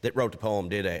that wrote the poem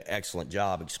did an excellent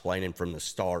job explaining from the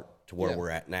start to where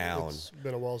we're at now. It's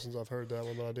been a while since I've heard that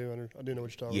one, but I do know what you're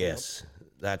talking about. Yes,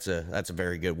 that's a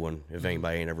very good one. If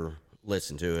anybody ain't ever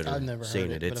listened to it or I've never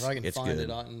seen heard it, but if I can find good. it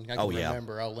and I can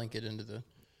remember, I'll link it into the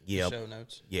show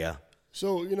notes. Yeah.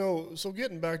 So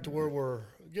getting back to where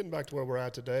we're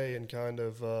at today, and kind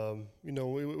of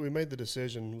we made the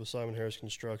decision with Simon Harris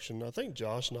Construction. I think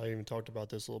Josh and I even talked about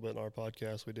this a little bit in our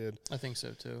podcast. We did. I think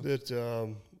so too.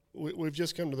 That we've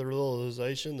just come to the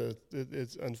realization that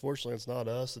it's unfortunately it's not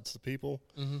us, it's the people.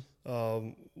 Mm-hmm.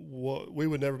 What we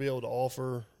would never be able to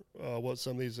offer what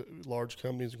some of these large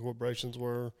companies and corporations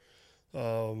were.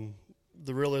 The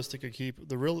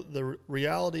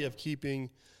reality of keeping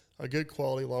a good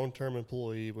quality long-term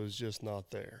employee was just not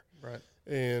there. Right.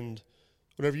 And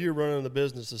whenever you're running the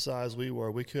business the size we were,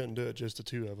 we couldn't do it just the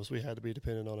two of us. We had to be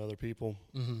dependent on other people,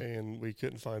 and we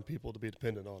couldn't find people to be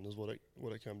dependent on is what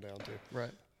it come down to.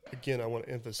 Right. Again, I want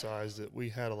to emphasize that we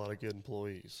had a lot of good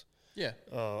employees. Yeah.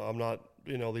 I'm not,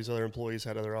 these other employees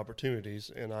had other opportunities,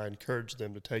 and I encouraged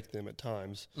them to take them at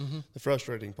times. Mm-hmm. The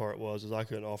frustrating part was I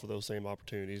couldn't offer those same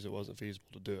opportunities. It wasn't feasible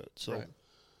to do it. So,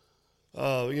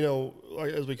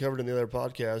 as we covered in the other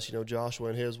podcast, Josh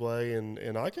went his way,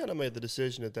 and I kind of made the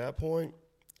decision at that point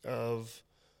of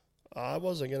I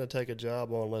wasn't going to take a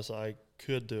job on unless I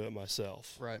could do it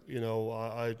myself. Right.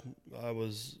 I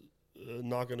was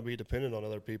not going to be dependent on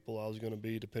other people. I was going to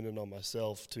be dependent on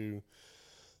myself to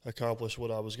accomplish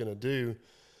what I was going to do.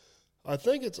 I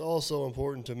think it's also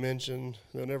important to mention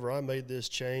that whenever I made this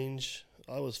change,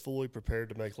 I was fully prepared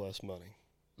to make less money.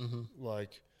 Mm-hmm.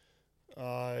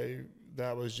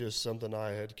 That was just something I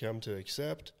had come to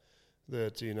accept,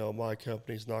 that, my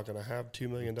company's not going to have $2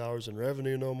 million in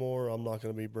revenue no more. I'm not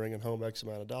going to be bringing home X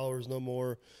amount of dollars no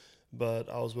more, but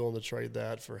I was willing to trade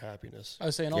that for happiness. I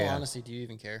would say, in all honesty, do you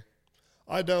even care?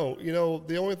 I don't. You know,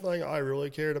 the only thing I really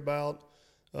cared about,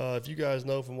 if you guys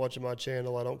know from watching my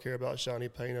channel, I don't care about shiny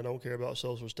paint. I don't care about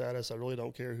social status. I really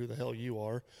don't care who the hell you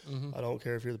are. I don't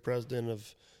care if you're the president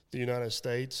of the United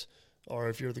States or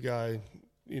if you're the guy,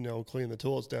 you know, cleaning the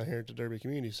toilets down here at the Derby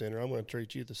Community Center. I'm going to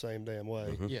treat you the same damn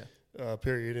way. Yeah.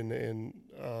 Period. And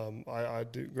I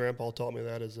do. Grandpa taught me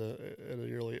that at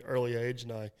an early age,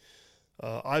 and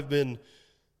I've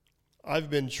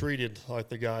been treated like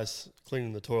the guys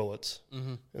cleaning the toilets,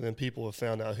 and then people have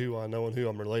found out who I know and who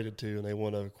I'm related to, and they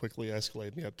want to quickly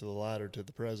escalate me up to the ladder to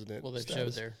the president. Well, they've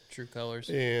showed their true colors.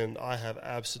 And I have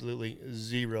absolutely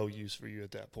zero use for you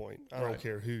at that point. I don't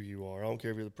care who you are. I don't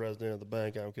care if you're the president of the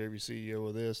bank. I don't care if you're CEO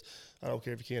of this. I don't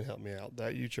care if you can't help me out.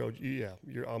 That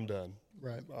I'm done.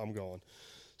 Right. I'm gone.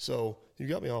 So you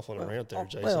got me off on a rant there,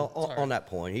 Jason. Well, on that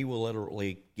point, he will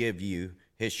literally give you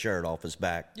his shirt off his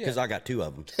back because I got 2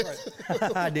 of them.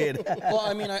 Right. I did. Well,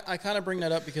 I mean, I kind of bring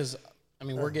that up because, I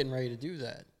mean, we're getting ready to do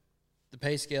that. The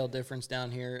pay scale difference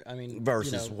down here, I mean,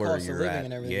 versus where cost you're of living at,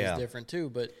 and everything is different too.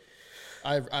 But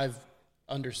I've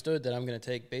understood that I'm going to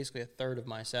take basically a third of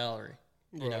my salary,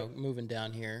 you know, moving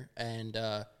down here. And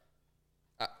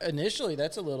initially,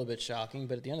 that's a little bit shocking,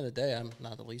 but at the end of the day, I'm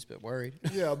not the least bit worried.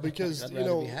 Yeah, because I'd you rather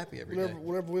know, be happy every day.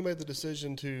 whenever we made the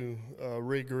decision to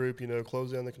regroup, you know,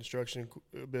 close down the construction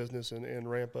business and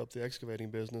ramp up the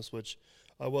excavating business, which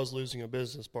I was losing a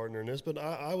business partner in this, but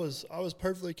I was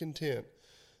perfectly content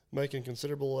making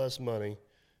considerable less money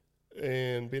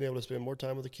and being able to spend more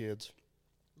time with the kids,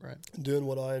 Right. doing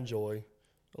what I enjoy,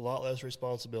 a lot less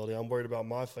responsibility. I'm worried about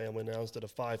my family now instead of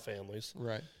 5 families,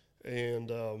 Right.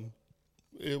 and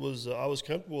it was I was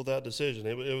comfortable with that decision.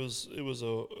 It was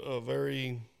a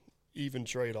very even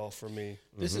trade off for me.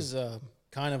 This is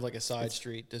kind of like a side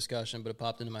street discussion, but it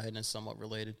popped into my head and it's somewhat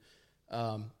related.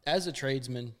 As a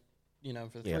tradesman, you know,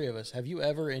 for the three of us, have you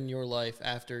ever in your life,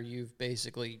 after you've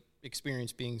basically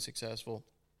experienced being successful,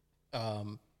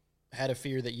 had a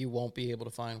fear that you won't be able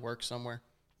to find work somewhere?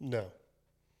 No.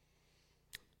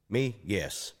 Me,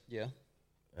 yes. Yeah.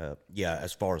 Yeah,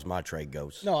 as far as my trade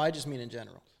goes. No, I just mean in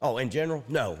general. Oh, in general?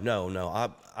 No.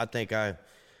 I think I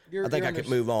You're could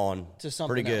move on to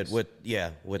something pretty good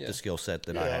else. with the skill set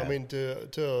that I have. I mean,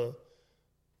 to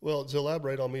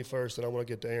elaborate on me first, and I want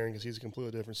to get to Aaron because he's a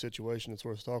completely different situation that's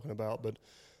worth talking about. But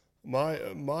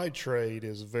my trade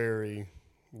is very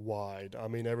wide. I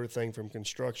mean, everything from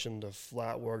construction to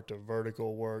flat work to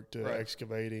vertical work to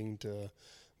excavating to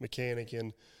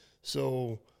mechanicing.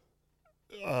 So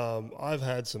I've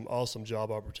had some awesome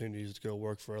job opportunities to go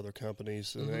work for other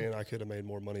companies, and I could have made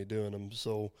more money doing them.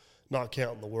 So not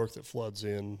counting the work that floods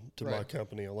in to my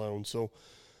company alone. So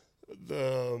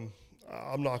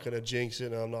I'm not going to jinx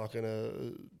it, and I'm not going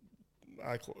to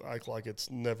act like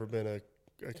it's never been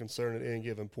a concern at any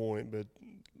given point. But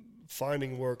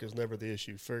finding work is never the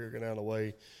issue. Figuring out a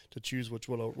way to choose which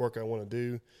work I want to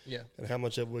do and how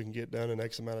much of it we can get done in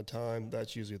X amount of time,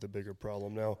 that's usually the bigger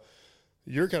problem. Now,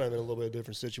 you're kind of in a little bit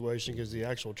different situation because the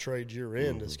actual trade you're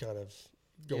in is kind of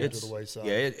going to the wayside.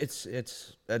 Yeah,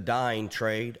 it's a dying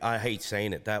trade. I hate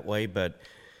saying it that way, but,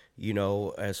 you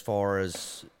know, as far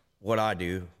as what I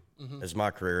do as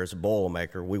my career as a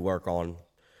Boilermaker, we work on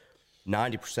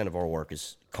 90% of our work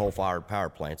is coal-fired power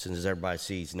plants, and as everybody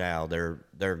sees now,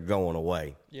 they're going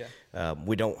away. Yeah.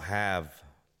 We don't have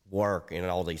work in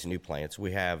all these new plants.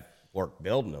 We have work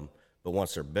building them, but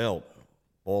once they're built,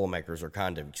 Boilermakers are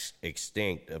kind of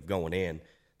extinct of going in.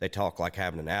 They talk like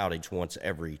having an outage once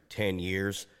every 10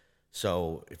 years.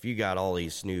 So if you got all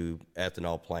these new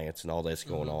ethanol plants and all this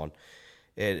going on,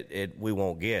 we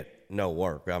won't get no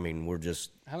work. I mean, we're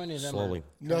just How many of them slowly are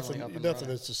Nothing up and that's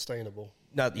running? sustainable.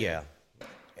 not yeah.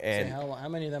 And So how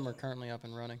many of them are currently up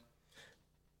and running?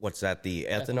 what's that? The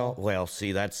ethanol? Well,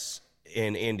 see, that's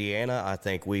in Indiana. I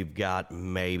think we've got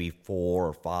maybe 4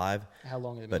 or 5. How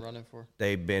long have they been running for?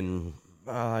 They've been,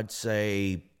 I'd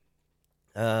say,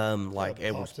 like Popped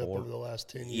Edwards up Ford. over the last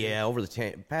 10 years. Yeah, over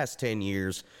the past 10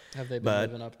 years. Have they been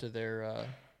living up to their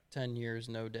 10 years,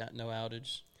 no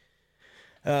outage?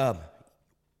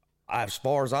 As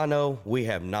far as I know, we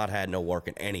have not had no work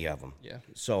in any of them. Yeah.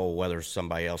 So whether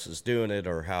somebody else is doing it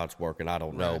or how it's working, I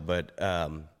don't know. But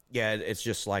yeah, it's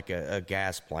just like a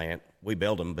gas plant. We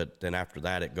build them, but then after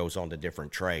that, it goes on to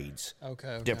different trades.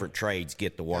 Okay. Different trades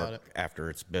get the work after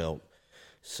it's built.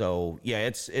 So yeah,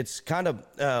 it's kind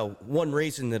of one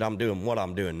reason that I'm doing what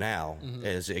I'm doing now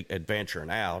is adventuring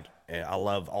out. And I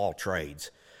love all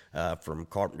trades, from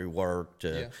carpentry work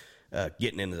to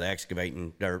getting into the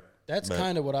excavating dirt. That's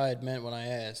kind of what I had meant when I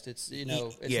asked. It's, you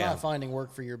know, it's not finding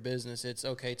work for your business. It's,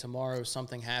 okay, tomorrow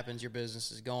something happens, your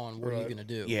business is gone. What are you going to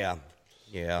do? Yeah.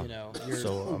 Yeah. You know, you're,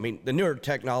 So I mean, the newer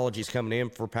technology's coming in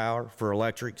for power, for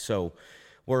electric. So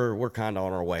we're kind of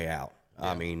on our way out.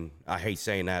 I mean, I hate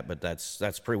saying that, but that's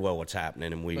pretty well what's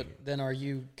happening. And but then are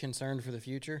you concerned for the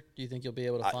future? Do you think you'll be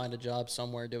able to find a job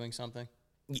somewhere doing something?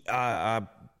 I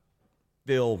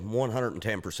feel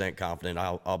 110% confident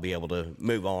I'll be able to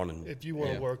move on. And If you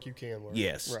want to work, you can work.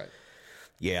 yes, Right.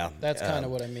 yeah, That's kind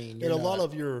of what I mean. And a lot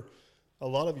of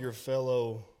your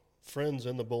fellow friends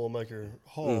in the Boilermaker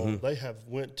Hall, they have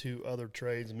went to other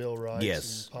trades, millwrights,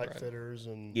 Yes. and pipe fitters,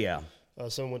 and yeah,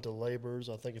 some went to laborers.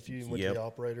 I think a few went to Yep. the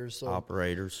operators. So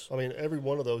operators. I mean, every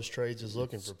one of those trades is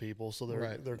looking for people, so they're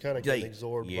Right. they're kind of getting They-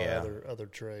 absorbed yeah. by other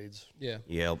trades. Yeah.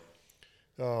 Yep.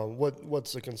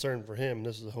 What's the concern for him?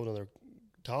 This is a whole other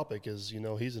topic. Is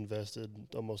he's invested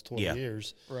almost 20 Yeah.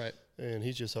 years, Right. and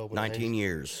he's just hoping 19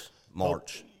 years,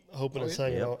 March. hoping it's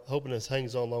hoping this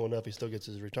hangs on long enough. He still gets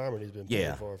his retirement. He's been paying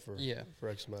Yeah. for Yeah. for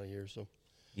X amount of years. So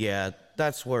Yeah,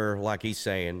 that's where, like he's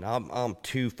saying, I'm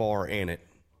too far in it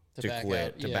to back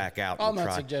quit, out, to yeah. back out. I'm and not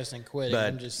try. suggesting quitting. But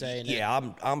I'm just saying.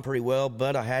 yeah, I'm pretty well,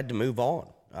 but I had to move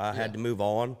on. I had to move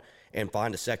on and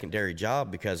find a secondary job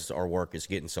because our work is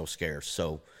getting so scarce.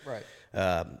 So, Right.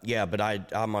 yeah, but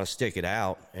I'm gonna stick it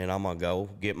out and I'm gonna go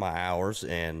get my hours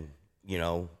and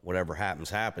whatever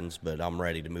happens. But I'm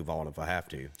ready to move on if I have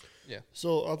to. Yeah.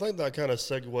 So I think that kind of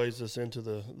segues us into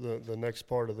the next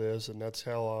part of this, and that's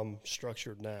how I'm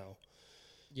structured now.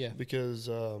 Yeah. Because,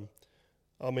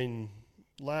 I mean,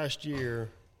 last year,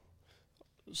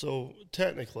 so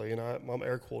technically, and I'm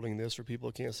air quoting this for people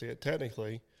who can't see it,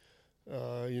 technically,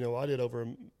 I did over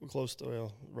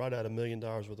right at $1 million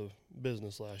worth of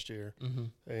business last year,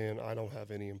 and I don't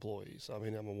have any employees. I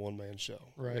mean, I'm a one-man show.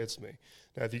 Right. It's me.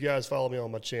 Now, if you guys follow me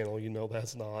on my channel, you know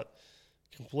that's not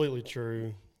completely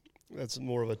true. That's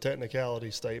more of a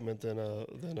technicality statement than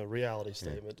a reality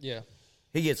statement. Yeah.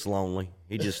 He gets lonely.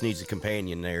 He just needs a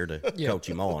companion there to coach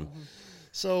him on.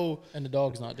 So And the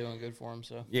dog's not doing good for him.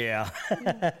 So. Yeah.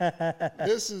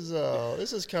 this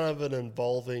is kind of an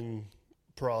involving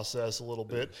process a little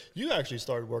bit. You actually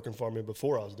started working for me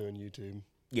before I was doing YouTube.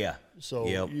 Yeah. So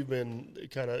Yep. you've been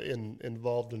kind of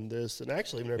involved in this. And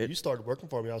actually, whenever you started working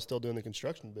for me, I was still doing the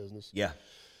construction business. Yeah.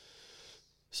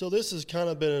 So this has kind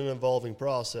of been an evolving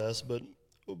process, but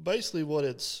basically what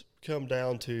it's come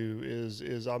down to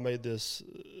is I made this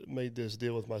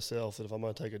deal with myself that if I'm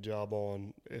going to take a job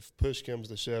on, if push comes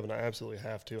to shove and I absolutely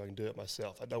have to, I can do it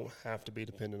myself. I don't have to be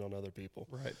dependent on other people.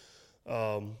 Right.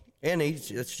 And it's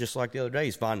just like the other day.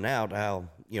 He's finding out how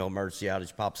emergency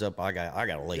outage pops up. I got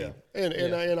to leave. Yeah.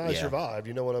 And I Yeah. survived.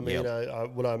 You know what I mean?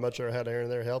 Yep. Would I much rather had Aaron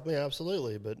there help me?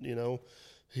 Absolutely. But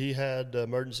he had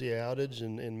emergency outage,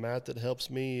 and Matt that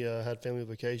helps me had family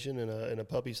vacation and a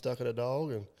puppy stuck in a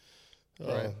dog, and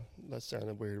Right. that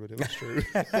sounded weird, but it was true.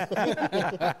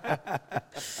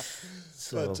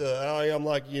 So, But I'm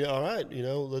like, all right,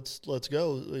 let's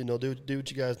go. Do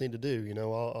what you guys need to do.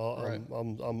 Right.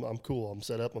 I'm cool. I'm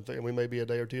set up. We may be a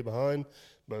day or two behind,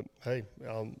 but hey,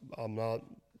 I'm not.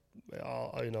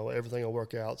 Everything will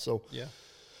work out. So Yeah.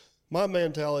 my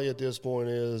mentality at this point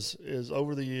is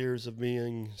over the years of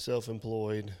being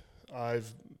self-employed,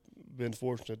 I've been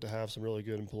fortunate to have some really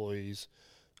good employees.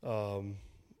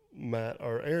 Matt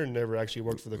or Aaron never actually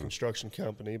worked for the construction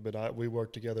company, but we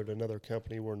worked together at another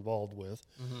company we're involved with.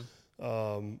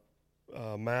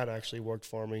 Matt actually worked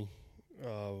for me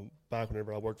back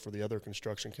whenever I worked for the other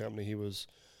construction company. He was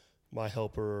my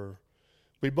helper.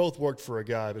 We both worked for a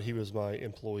guy, but he was my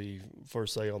employee for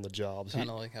say on the jobs. Kind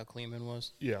of like how Kleeman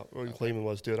was. Yeah, Kleeman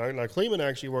was too. Now Kleeman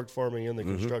actually worked for me in the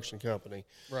construction company.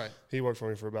 Right. He worked for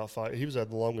me for about 5. He was the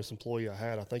longest employee I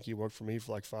had. I think he worked for me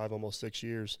for like 5, almost 6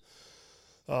 years.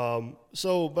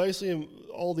 So basically,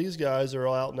 all these guys are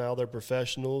out now. They're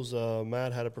professionals.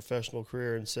 Matt had a professional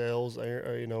career in sales.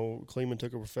 Kleeman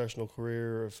took a professional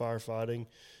career of firefighting.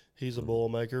 He's a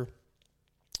Boilermaker.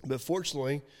 But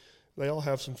fortunately, they all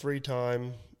have some free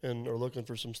time and are looking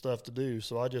for some stuff to do.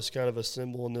 So I just kind of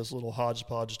assemble in this little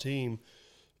hodgepodge team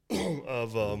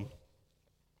of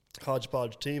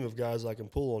guys I can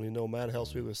pull on. Matt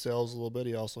helps me with sales a little bit.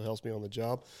 He also helps me on the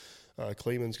job.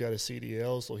 Kleeman's got a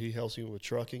CDL, so he helps me with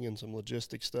trucking and some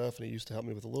logistic stuff, and he used to help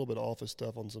me with a little bit of office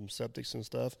stuff on some septics and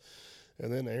stuff.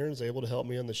 And then Aaron's able to help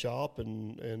me in the shop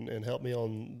and help me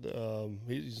on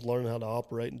he's learning how to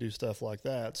operate and do stuff like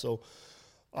that. So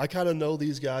I kind of know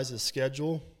these guys'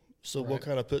 schedule, so we'll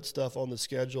kind of put stuff on the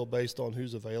schedule based on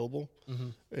who's available.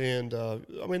 And,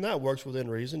 that works within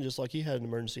reason, just like he had an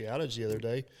emergency outage the other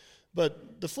day.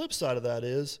 But the flip side of that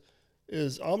is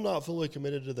I'm not fully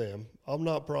committed to them. I'm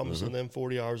not promising them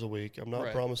 40 hours a week. I'm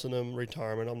not promising them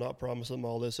retirement. I'm not promising them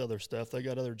all this other stuff. They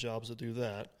got other jobs that do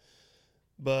that.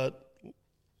 But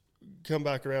come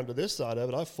back around to this side of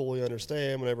it, I fully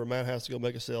understand whenever Matt has to go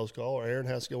make a sales call, or Aaron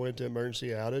has to go into emergency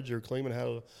outage, or Kleeman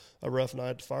had a rough night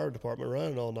at the fire department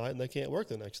running all night and they can't work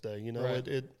the next day. You know, Right.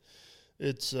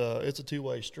 it's a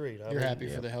two-way street. You're happy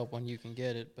for the help when you can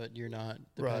get it, but you're not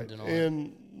dependent on it.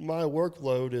 And my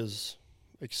workload is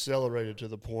accelerated to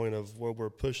the point of where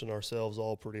we're pushing ourselves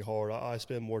all pretty hard. I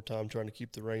spend more time trying to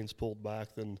keep the reins pulled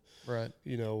back than, Right.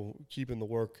 you know, keeping the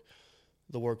work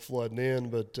flooding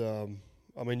in. But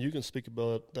I mean, you can speak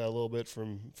about that a little bit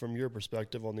from your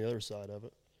perspective on the other side of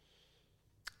it.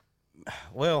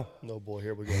 Well, No, boy,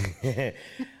 here we go.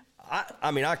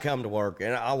 I mean, I come to work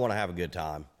and I want to have a good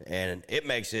time, and it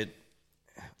makes it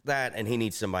that, and he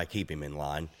needs somebody to keep him in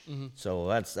line. So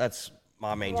that's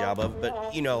my main job of it.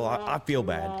 But, you know, I feel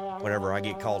bad whenever I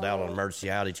get called out on emergency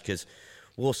outage, because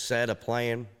we'll set a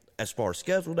plan as far as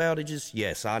scheduled outages.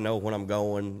 Yes, I know when I'm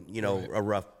going, you know, a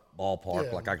rough ballpark.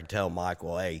 Yeah. Like I can tell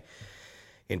Michael, hey,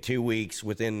 in 2 weeks,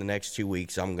 within the next 2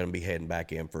 weeks, I'm going to be heading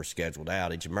back in for a scheduled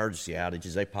outage. Emergency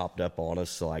outages, they popped up on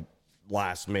us like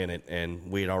last minute, and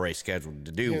we had already scheduled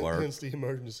to do work. Hence the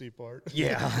emergency part.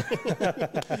 Yeah.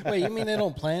 Wait, you mean they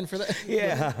don't plan for that?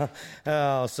 Yeah.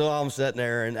 So I'm sitting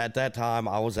there, and at that time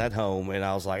I was at home, and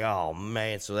I was like, oh,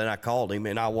 man. So then I called him,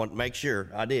 and I wanted to make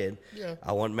sure I did. Yeah.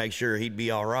 I wanted to make sure he'd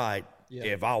be all right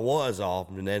if I was off.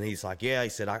 And then he's like, yeah, he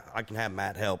said, I can have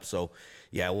Matt help. So,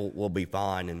 yeah, we'll be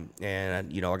fine.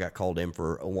 And you know, I got called in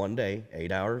for a 1 day,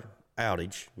 8-hour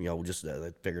outage. You know, just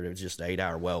I figured it was just an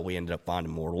 8-hour. Well, we ended up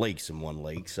finding more leaks in one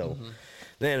leak. So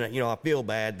then, you know, I feel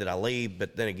bad that I leave,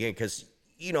 but then again, because,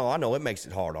 you know, I know it makes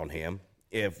it hard on him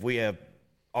if we have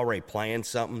already planned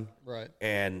something. Right.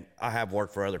 And I have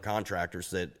worked for other contractors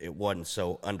that it wasn't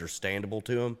so understandable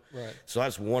to him. Right. So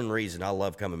that's one reason I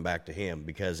love coming back to him,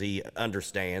 because he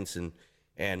understands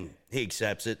and he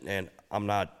accepts it, and I'm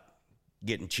not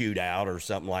getting chewed out or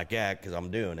something like that because I'm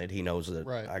doing it. He knows that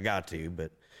Right. I got to,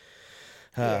 but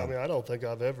Yeah, I mean, I don't think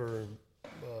I've ever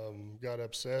got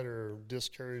upset or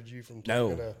discouraged you from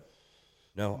taking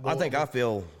no, I think I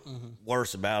feel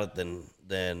worse about it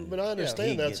than But I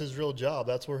understand that's his. his real job.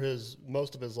 That's where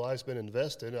most of his life's been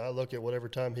invested. I look at whatever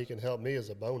time he can help me as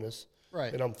a bonus.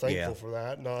 Right. And I'm thankful Yeah. for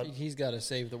that. Not He's got to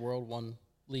save the world one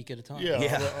leak at a time.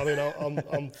 yeah. I mean,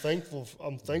 I'm thankful.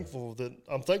 I'm thankful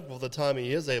for the time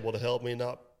he is able to help me.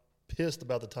 Not pissed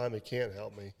about the time he can't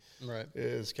help me. Right.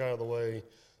 Is kind of the way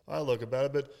I look about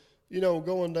it. But you know,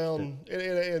 going down,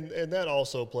 and that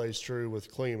also plays true with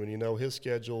Kleeman. You know, his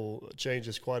schedule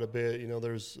changes quite a bit. You know,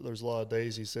 there's a lot of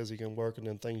days he says he can work, and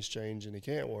then things change and he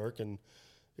can't work, and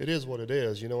it is what it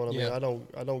is. You know what I mean? Yeah.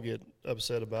 I don't get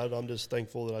upset about it. I'm just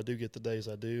thankful that I do get the days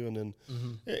I do, and then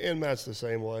and Matt's the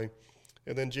same way.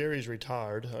 And then Jerry's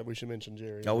retired. We should mention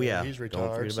Jerry. Oh yeah, he's retired.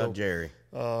 Don't forget about Jerry.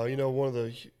 You know, one of the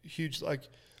huge,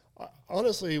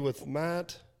 honestly, with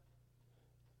Matt,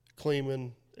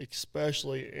 Kleeman,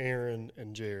 especially Aaron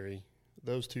and Jerry,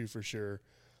 those two for sure.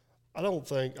 I don't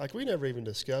think, we never even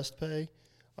discussed pay.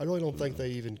 I really don't think they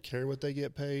even care what they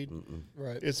get paid.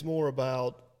 Right. It's more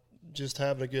about just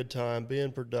having a good time,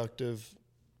 being productive.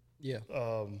 Yeah.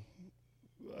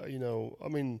 You know, I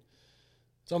mean,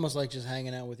 It's almost like just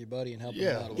hanging out with your buddy and helping him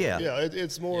out a little Yeah. bit. yeah.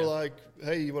 It's more Yeah. like,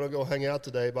 hey, you want to go hang out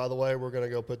today? By the way, we're going to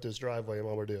go put this driveway in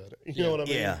while we're doing it. You know what I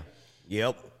mean? Yeah.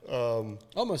 Yep.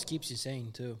 Almost keeps you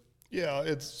sane, too. Yeah,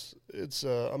 it's.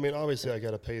 I mean, obviously, I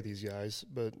got to pay these guys,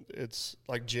 but it's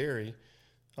like Jerry.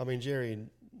 I mean,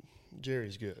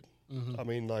 Jerry's good. I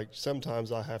mean, like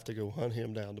sometimes I have to go hunt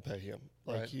him down to pay him.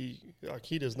 Like Right.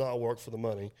 he does not work for the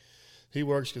money. He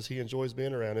works because he enjoys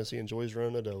being around us. He enjoys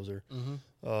running a dozer,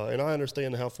 and I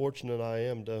understand how fortunate I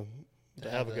am to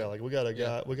have a guy like we got a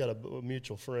guy. We got a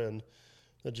mutual friend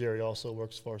that Jerry also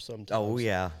works for sometimes. Oh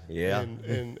yeah. Yeah.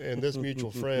 And this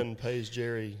mutual friend pays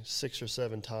Jerry 6 or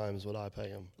 7 times what I pay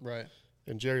him. Right.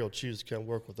 And Jerry will choose to come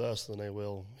work with us than they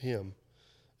will him.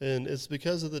 And it's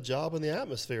because of the job and the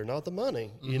atmosphere, not the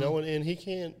money, you know, and he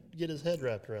can't get his head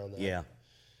wrapped around that. Yeah.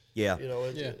 Yeah. You know,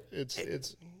 Yeah.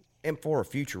 it's And for a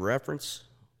future reference,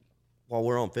 while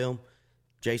we're on film,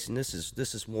 Jason, this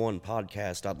is one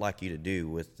podcast I'd like you to do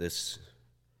with this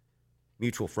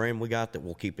mutual friend we got that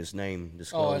will keep his name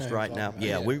disclosed who you're right now. talking about.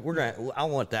 Yeah, Yeah. we're gonna. I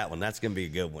want that one. That's gonna be a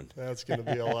good one. that's going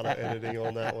to be a lot of editing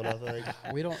on that one, I think.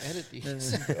 We don't edit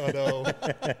these. I know.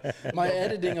 My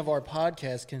editing of our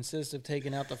podcast consists of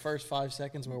taking out the first 5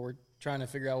 seconds where we're trying to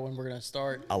figure out when we're going to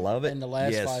start. I love it. And the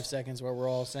last Yes. 5 seconds where we're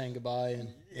all saying goodbye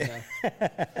and, you know,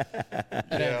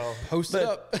 Yeah. post it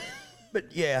up.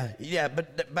 But yeah.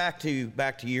 But back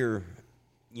to your,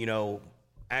 you know,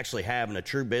 actually having a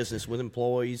true business with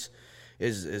employees.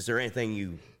 Is there anything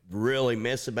you really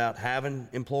miss about having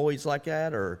employees like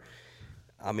that? Or,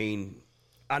 I mean,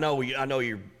 I know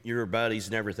you're buddies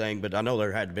and everything, but I know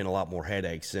there had to been a lot more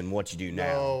headaches than what you do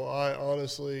now. No, I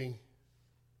honestly,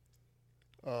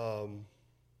 no.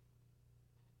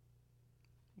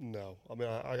 I mean,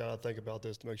 I got to think about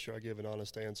this to make sure I give an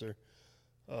honest answer.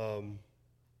 I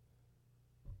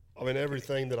mean,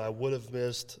 everything that I would have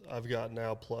missed, I've got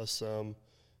now plus some.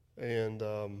 And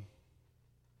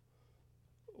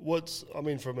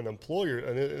from an employer,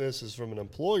 and this is from an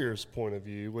employer's point of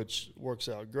view, which works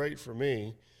out great for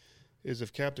me, is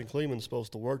if Captain Kleeman's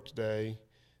supposed to work today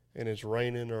and it's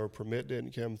raining or a permit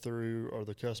didn't come through or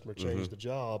the customer changed the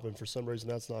job, and for some reason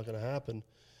that's not going to happen,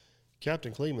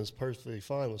 Captain Kleeman's perfectly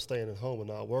fine with staying at home and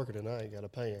not working, and I ain't got to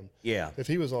pay him. Yeah. If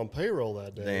he was on payroll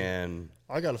that day, Then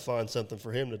I got to find something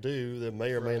for him to do that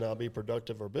may or may not be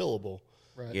productive or billable.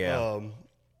 Right. yeah,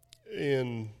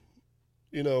 And,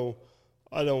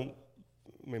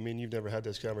 I mean, you've never had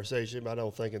this conversation, but I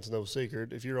don't think it's no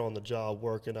secret. If you're on the job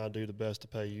working, I do the best to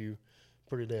pay you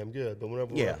pretty damn good. But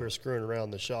whenever we're up here screwing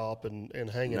around the shop and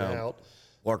hanging out,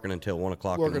 working until 1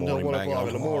 o'clock in the working morning. until 1 o'clock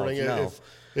in the morning, No.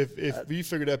 if you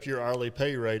figured up your hourly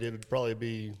pay rate, it would probably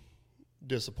be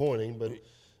disappointing. But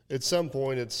at some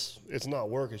point, it's not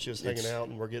work. It's just hanging out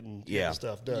and we're getting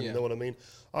stuff done. Yeah. You know what I mean?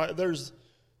 I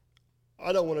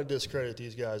don't want to discredit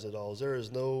these guys at all. There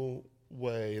is no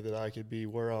way that I could be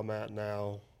where I'm at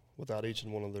now without each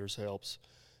and one of theirs helps.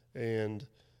 And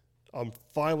I'm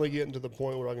finally getting to the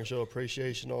point where I can show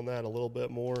appreciation on that a little bit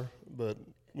more. But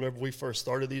whenever we first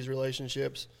started these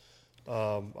relationships,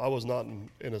 I was not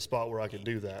in a spot where I could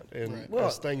do that. And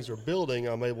as things are building,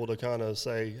 I'm able to kind of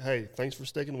say, hey, thanks for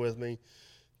sticking with me.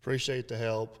 Appreciate the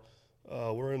help.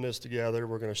 We're in this together.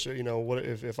 We're going to show, what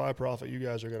if I profit, you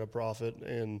guys are going to profit.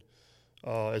 And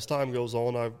as time goes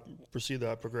on, I perceive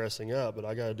that progressing up, but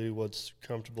I got to do what's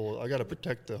comfortable. I got to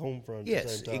protect the home front at the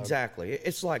same time. Yes, exactly.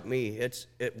 It's like me.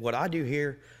 What I do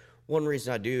here, one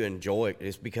reason I do enjoy it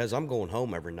is because I'm going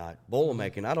home every night.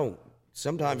 Boilermaking,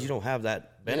 sometimes you don't have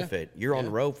that benefit. You're on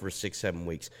the road for 6-7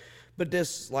 weeks. But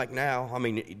this, like now, I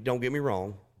mean, don't get me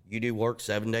wrong. You do work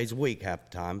 7 days a week half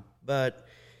the time, but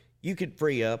you could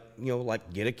free up,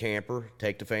 like get a camper,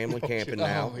 take the family camping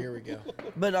now. Oh, here we go.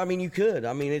 But, I mean, you could.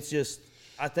 I mean, it's just,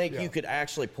 I think you could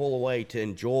actually pull away to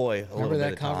enjoy a little bit of time. Remember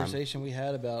that conversation we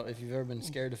had about if you've ever been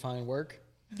scared to find work?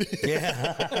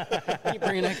 Yeah. Keep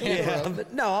bringing that camera up.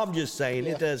 But no, I'm just saying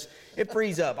it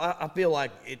frees up. I feel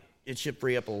like it should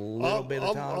free up a little bit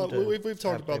of time. We've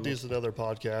talked about these in other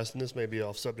podcasts, and this may be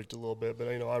off subject a little bit, but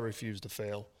I refuse to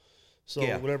fail. So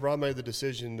whenever I made the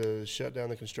decision to shut down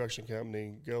the construction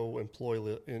company, go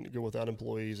without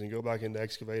employees, and go back into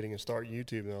excavating and start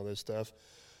YouTube and all this stuff,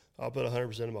 I put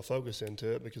 100% of my focus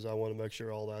into it because I want to make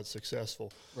sure all that's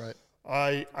successful. Right.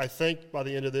 I think by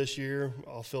the end of this year,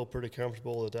 I'll feel pretty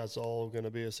comfortable that that's all going to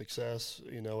be a success.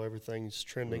 Everything's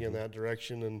trending in that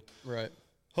direction, and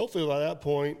hopefully by that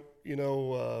point,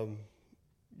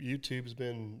 YouTube's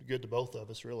been good to both of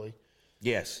us, really.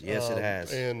 Yes, it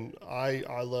has. And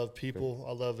I love people.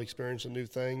 I love experiencing new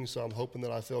things, so I'm hoping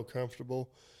that I feel comfortable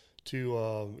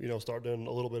to start doing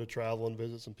a little bit of travel and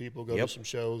visit some people, go to some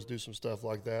shows, do some stuff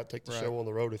like that. Take the show on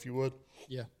the road if you would.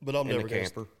 Yeah. But I'm never going to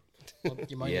camper. Well,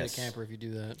 you might need a camper if you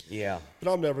do that. Yeah.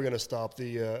 But I'm never going to stop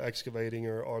the excavating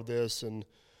or this. And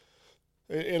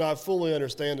I fully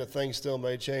understand that things still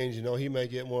may change. He may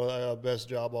get one of the best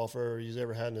job offer he's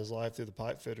ever had in his life through the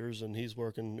pipe fitters, and he's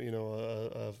working,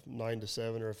 a 9 to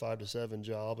 7 or a 5 to 7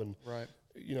 job. And,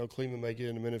 Kleeman may get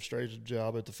an administrative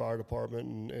job at the fire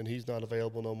department, and he's not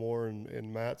available no more.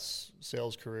 And Matt's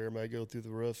sales career may go through the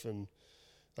roof, and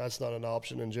that's not an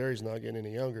option. And Jerry's not getting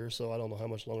any younger, so I don't know how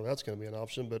much longer that's going to be an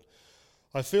option. But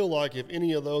I feel like if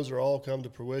any of those are all come to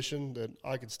fruition, that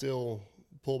I could still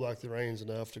pull back the reins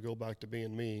enough to go back to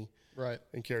being me,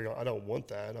 and carry on. I don't want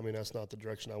that. I mean, that's not the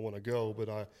direction I want to go.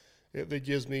 But it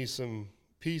gives me some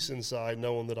peace inside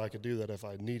knowing that I could do that if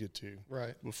I needed to.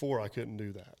 Right. Before I couldn't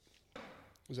do that.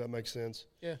 Does that make sense?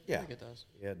 Yeah. I think it does.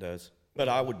 Yeah, it does. But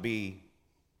I would be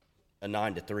a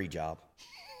 9 to 3 job,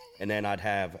 and then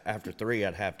after 3,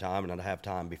 I'd have time, and I'd have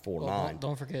time before 9.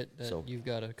 Don't forget that you've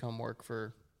got to come work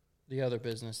for the other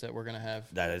business that we're going to have.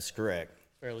 That is correct.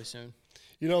 Fairly soon.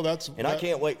 I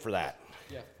can't wait for that.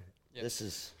 Yeah.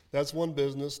 That's one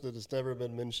business that has never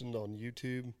been mentioned on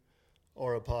YouTube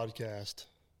or a podcast,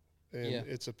 and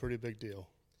it's a pretty big deal.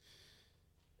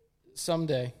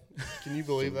 Someday. Can you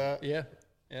believe that? Yeah.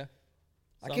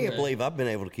 I can't believe I've been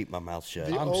able to keep my mouth shut.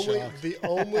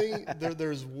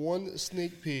 There's one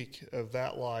sneak peek of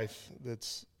that life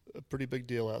that's a pretty big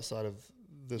deal outside of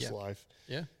this life.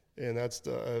 Yeah. And that's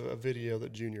a video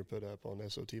that Junior put up on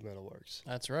SOT Metalworks.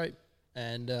 That's right.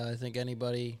 And I think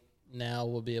anybody now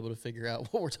we'll be able to figure out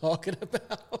what we're talking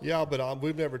about. Yeah, but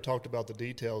we've never talked about the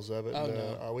details of it. Oh,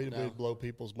 and, no, we'd blow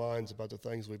people's minds about the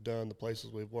things we've done, the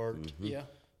places we've worked. Yeah.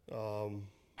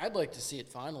 I'd like to see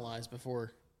it finalized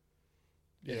before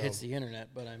it hits the internet,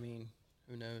 but I mean,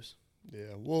 who knows?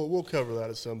 Yeah, we'll cover that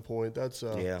at some point. That's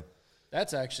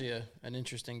That's actually an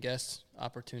interesting guest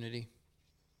opportunity.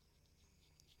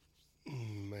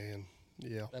 Man,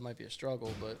 yeah. That might be a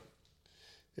struggle, but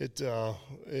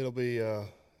it'll be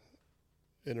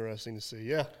interesting to see.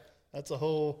 Yeah, that's a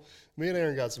whole. Me and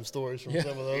Aaron got some stories from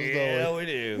some of those. Yeah, we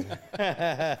do.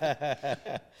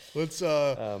 Let's.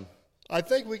 I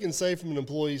think we can say from an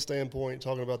employee standpoint,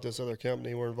 talking about this other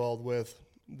company we're involved with,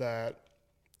 that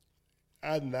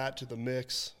adding that to the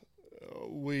mix,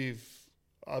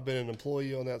 I've been an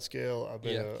employee on that scale. I've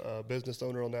been a business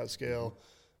owner on that scale.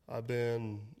 I've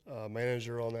been a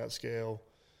manager on that scale.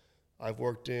 I've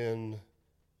worked in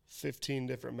 15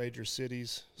 different major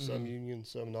cities, some union,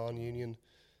 some non-union.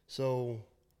 So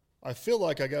I feel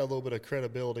like I got a little bit of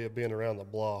credibility of being around the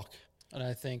block. And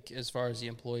I think as far as the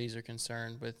employees are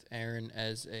concerned, with Aaron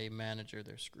as a manager,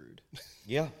 they're screwed.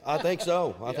 Yeah, I think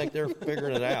so. I think they're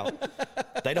figuring it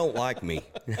out. They don't like me.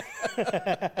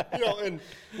 And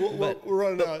we're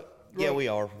running out. Yeah, we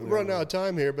are. We're running out of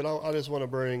time here, but I just want to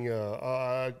bring,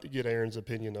 I get Aaron's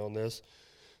opinion on this.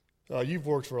 You've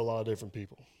worked for a lot of different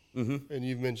people. Mm-hmm. And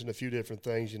you've mentioned a few different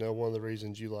things. One of the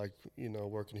reasons you like,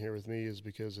 working here with me is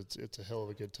because it's a hell of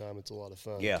a good time. It's a lot of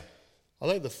fun. Yeah. I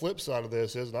think the flip side of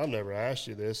this is, and I've never asked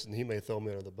you this, and he may throw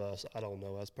me under the bus. I don't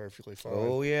know. That's perfectly fine.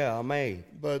 Oh, yeah, I may.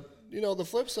 But, the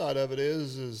flip side of it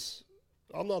is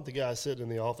I'm not the guy sitting in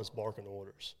the office barking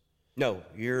orders. No,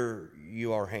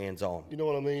 you are hands-on. You know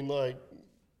what I mean? Like,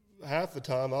 half the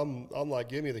time I'm like,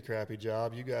 give me the crappy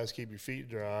job. You guys keep your feet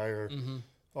dry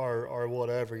or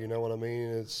whatever. You know what I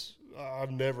mean?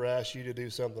 I've never asked you to do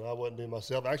something I wouldn't do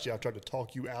myself. Actually, I've tried to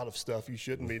talk you out of stuff you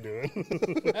shouldn't be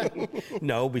doing.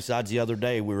 No, besides the other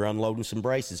day, we were unloading some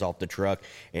braces off the truck,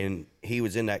 and he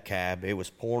was in that cab. It was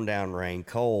pouring down rain,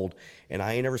 cold, and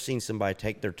I ain't ever seen somebody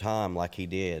take their time like he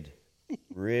did.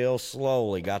 Real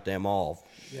slowly got them off.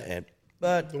 Yeah.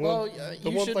 But the one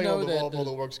should thing know on the that Volvo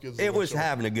that works good is It was windshield.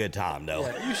 having a good time, though.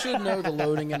 Yeah, you should know the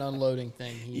loading and unloading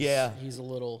thing. He's a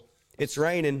little. It's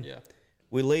raining. Yeah.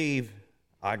 We leave.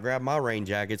 I grab my rain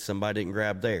jacket. Somebody didn't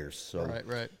grab theirs. So,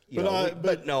 Right.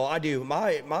 But no, I do.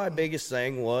 My biggest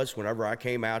thing was whenever I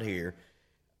came out here,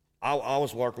 I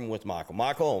was working with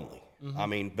Michael only. I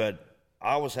mean, but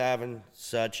I was having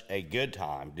such a good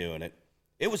time doing it.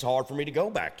 It was hard for me to go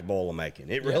back to Boilermaking.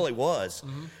 It really was.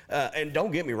 And don't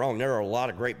get me wrong, there are a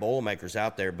lot of great Boilermakers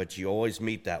out there, but you always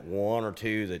meet that one or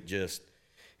two that just,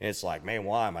 and it's like, man,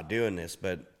 why am I doing this?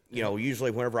 But,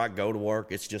 usually whenever I go to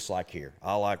work, it's just like here.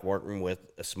 I like working with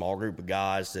a small group of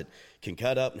guys that can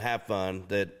cut up and have fun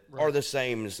that are the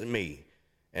same as me.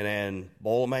 And then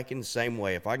Boilermaking the same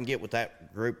way. If I can get with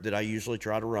that group that I usually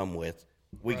try to run with,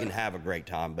 we can have a great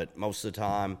time. But most of the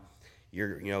time,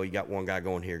 you got one guy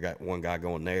going here, got one guy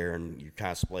going there, and you're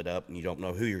kind of split up, and you don't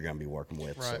know who you're going to be working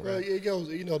with. Right. Well, it goes,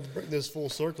 to bring this full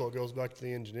circle, it goes back to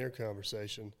the engineer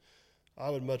conversation. I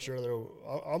would much rather,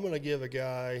 I'm going to give a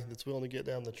guy that's willing to get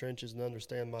down the trenches and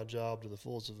understand my job to the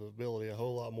fullest of ability a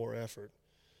whole lot more effort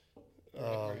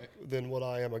than what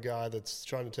I am a guy that's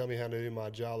trying to tell me how to do my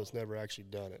job that's never actually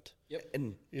done it. Yep.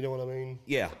 And You know what I mean?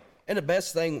 yeah. And the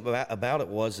best thing about it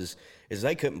is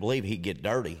they couldn't believe he'd get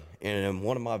dirty. And in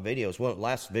one of my videos,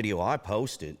 last video I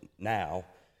posted now,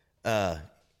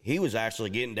 he was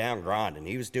actually getting down grinding.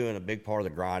 He was doing a big part of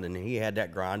the grinding, and he had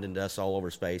that grinding dust all over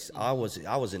his face. I was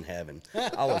in heaven.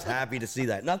 I was happy to see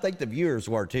that. And I think the viewers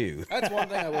were too. That's one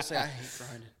thing I will say. I hate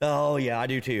grinding. Oh, yeah, I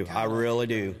do too. I really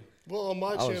do. Well, on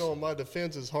my channel, my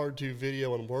defense is hard to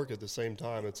video and work at the same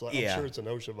time. It's like, I'm sure it's an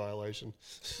OSHA violation.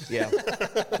 Yeah.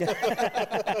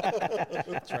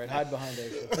 That's right. Hide behind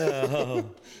OSHA.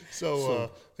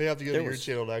 So they have to go to your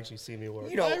channel to actually see me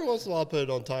work. Every once in a while, I put it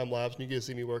on time lapse, and you get to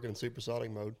see me working in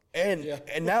supersonic mode. And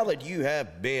now that you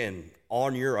have been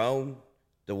on your own,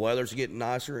 the weather's getting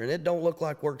nicer, and it don't look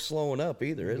like work's slowing up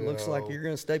either. It looks like you're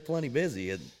going to stay plenty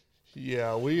busy.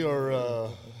 Yeah, we are.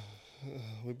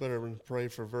 We better pray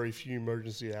for very few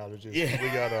emergency outages. Yeah.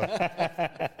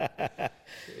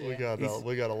 We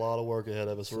got a lot of work ahead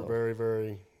of us. We're very,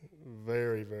 very,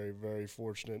 very, very, very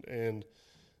fortunate, and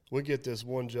we get this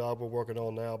one job we're working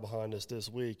on now behind us this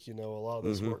week. A lot of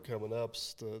this work coming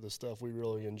up's the stuff we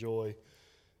really enjoy,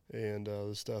 and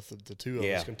the stuff that the two of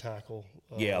us can tackle.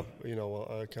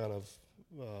 Kind of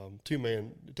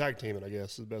two-man tag teaming, I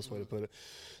guess is the best way to put it.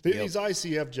 These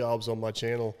ICF jobs on my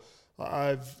channel,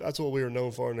 that's what we were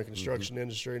known for in the construction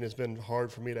industry, and it's been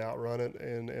hard for me to outrun it.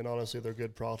 And honestly, they're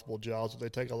good, profitable jobs, but they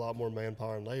take a lot more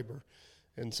manpower and labor.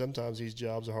 And sometimes these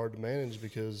jobs are hard to manage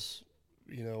because,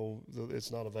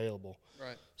 it's not available.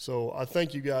 Right. So I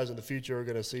think you guys in the future are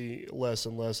going to see less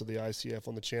and less of the ICF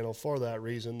on the channel for that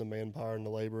reason, the manpower and the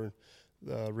labor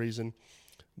reason.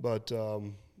 But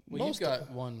you've got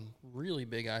one really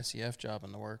big ICF job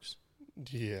in the works.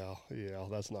 Yeah,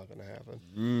 that's not going to happen.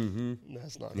 Mm-hmm.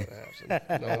 That's not going to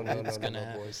happen.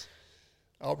 No, boys.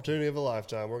 Opportunity of a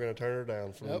lifetime. We're going to turn her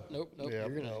down. Nope. Yep,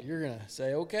 you're gonna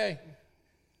say okay.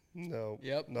 No.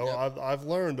 Yep. No. Yep. I've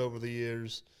learned over the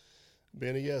years,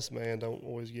 being a yes man don't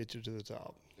always get you to the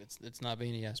top. It's not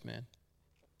being a yes man.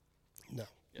 No,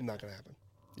 not going to happen.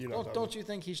 Don't you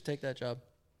think he should take that job?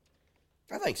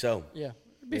 I think so. Yeah,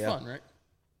 it'd be fun, right?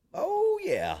 Oh,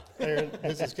 yeah. Aaron,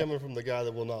 this is coming from the guy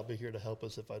that will not be here to help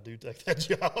us if I do take that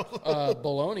job.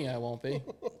 Baloney, I won't be.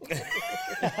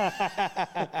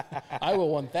 I will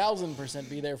 1,000%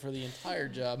 be there for the entire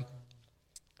job.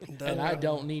 And I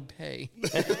don't need pay.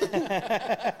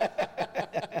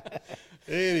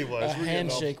 Anyways, a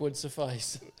handshake would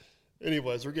suffice.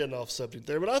 Anyways, we're getting off subject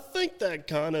there. But I think that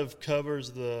kind of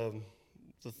covers the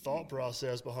thought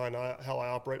process behind how I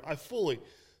operate. I fully,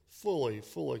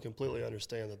 completely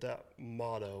understand that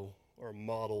motto or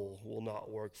model will not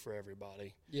work for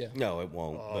everybody. Yeah. No, it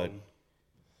won't. But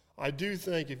I do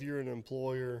think if you're an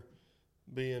employer,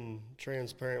 being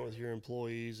transparent with your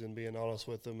employees and being honest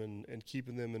with them and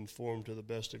keeping them informed to the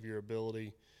best of your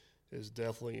ability is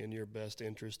definitely in your best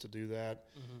interest to do that.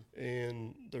 Mm-hmm.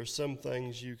 And there's some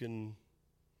things you can,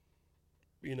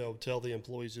 tell the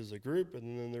employees as a group,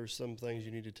 and then there's some things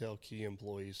you need to tell key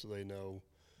employees so they know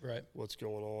what's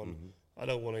going on. Mm-hmm. I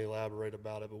don't want to elaborate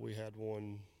about it, but we had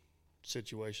one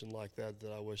situation like that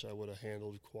I wish I would have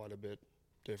handled quite a bit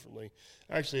differently.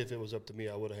 Actually, if it was up to me,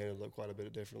 I would have handled it quite a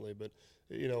bit differently. But,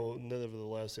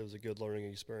 nevertheless, it was a good learning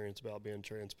experience about being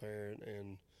transparent.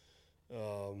 And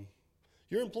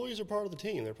your employees are part of the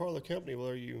team. They're part of the company,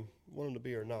 whether you want them to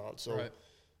be or not. So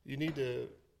you need to,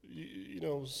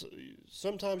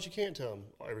 sometimes you can't tell them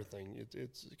everything.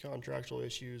 It's contractual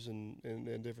issues and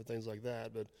different things like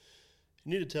that. But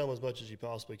you need to tell them as much as you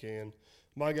possibly can.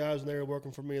 My guys, when they were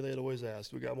working for me, they'd always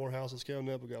ask, we got more houses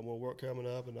coming up, we got more work coming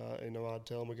up, and I'd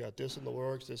tell them we got this in the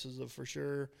works, this is for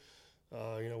sure.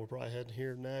 We're probably heading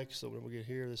here next, so when we get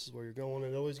here, this is where you're going.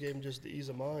 And it always gave them just the ease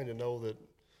of mind to know that,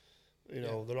 they're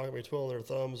not going to be twiddling their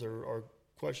thumbs or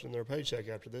questioning their paycheck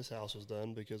after this house was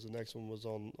done because the next one was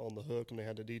on the hook and they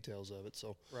had the details of it.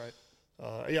 So,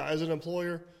 as an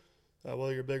employer,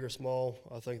 whether you're big or small,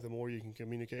 I think the more you can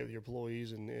communicate with your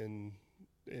employees and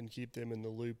keep them in the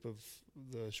loop of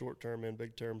the short-term and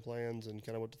big-term plans and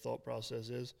kind of what the thought process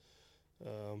is,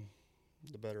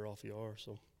 the better off you are.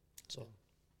 So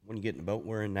when you get in the boat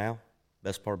we're in now,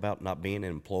 best part about not being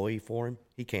an employee for him,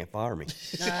 he can't fire me.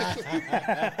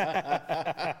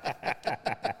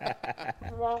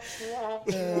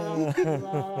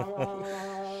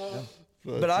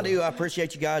 But I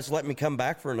appreciate you guys letting me come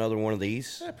back for another one of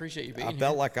these. I appreciate you being here. I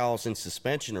felt like I was in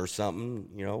suspension or something,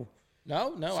 No,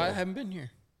 so, I haven't been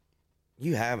here.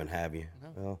 You haven't, have you? No.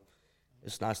 Well,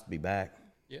 it's nice to be back.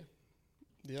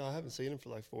 Yeah, I haven't seen him for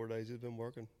like 4 days. He's been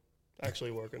working.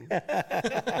 Actually working.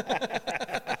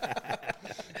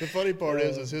 The funny part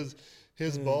is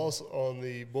his boss on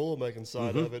the bullet making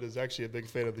side of it is actually a big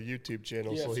fan of the YouTube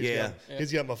channel. Yes. So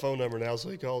he's got my phone number now, so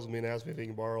he calls me and asks me if he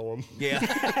can borrow them. Yeah.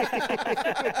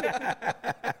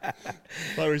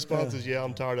 My response is,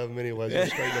 I'm tired of them anyways. I'll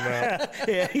straighten them out.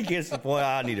 Yeah, he gets the point.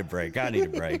 I need a break.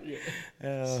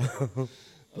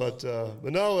 But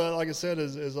no, like I said,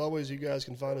 as always, you guys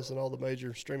can find us on all the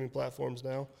major streaming platforms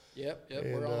now. Yep,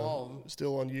 and, we're on all of them.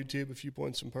 Still on YouTube, A Few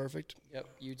Points from Perfect. Yep,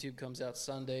 YouTube comes out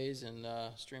Sundays, and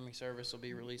streaming service will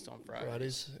be released on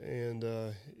Fridays. And,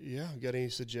 got any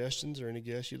suggestions or any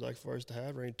guests you'd like for us to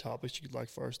have or any topics you'd like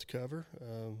for us to cover,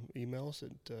 email us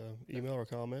at email or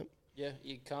comment. Yeah,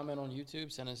 you can comment on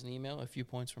YouTube, send us an email,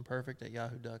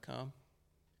 afewpointsfromperfect@yahoo.com.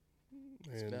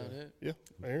 That's about it. Yeah,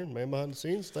 Aaron, man behind the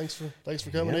scenes, thanks for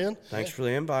coming in. Thanks for the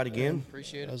invite again.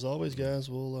 Appreciate it. As always, guys,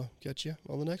 we'll catch you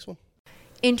on the next one.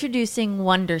 Introducing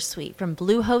Wondersuite from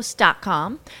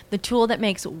Bluehost.com, the tool that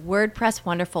makes WordPress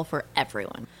wonderful for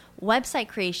everyone. Website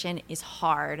creation is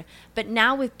hard, but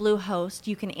now with Bluehost,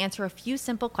 you can answer a few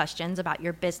simple questions about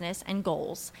your business and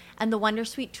goals, and the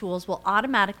Wondersuite tools will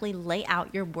automatically lay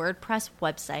out your WordPress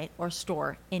website or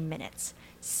store in minutes.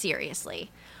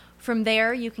 Seriously. From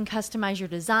there, you can customize your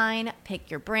design, pick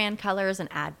your brand colors, and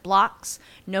add blocks.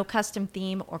 No custom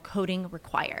theme or coding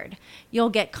required.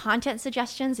 You'll get content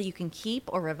suggestions that you can keep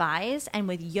or revise, and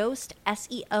with Yoast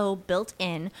SEO built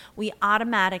in, we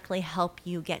automatically help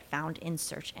you get found in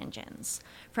search engines.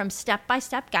 From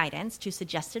step-by-step guidance to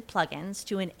suggested plugins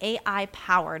to an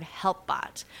AI-powered help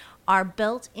bot, our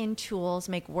built-in tools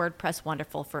make WordPress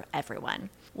wonderful for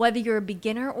everyone. Whether you're a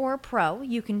beginner or a pro,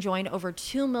 you can join over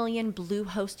 2 million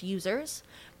Bluehost users.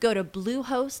 Go to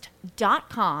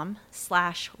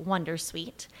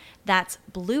bluehost.com/wondersuite. That's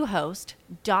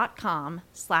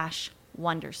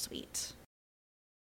bluehost.com/wondersuite.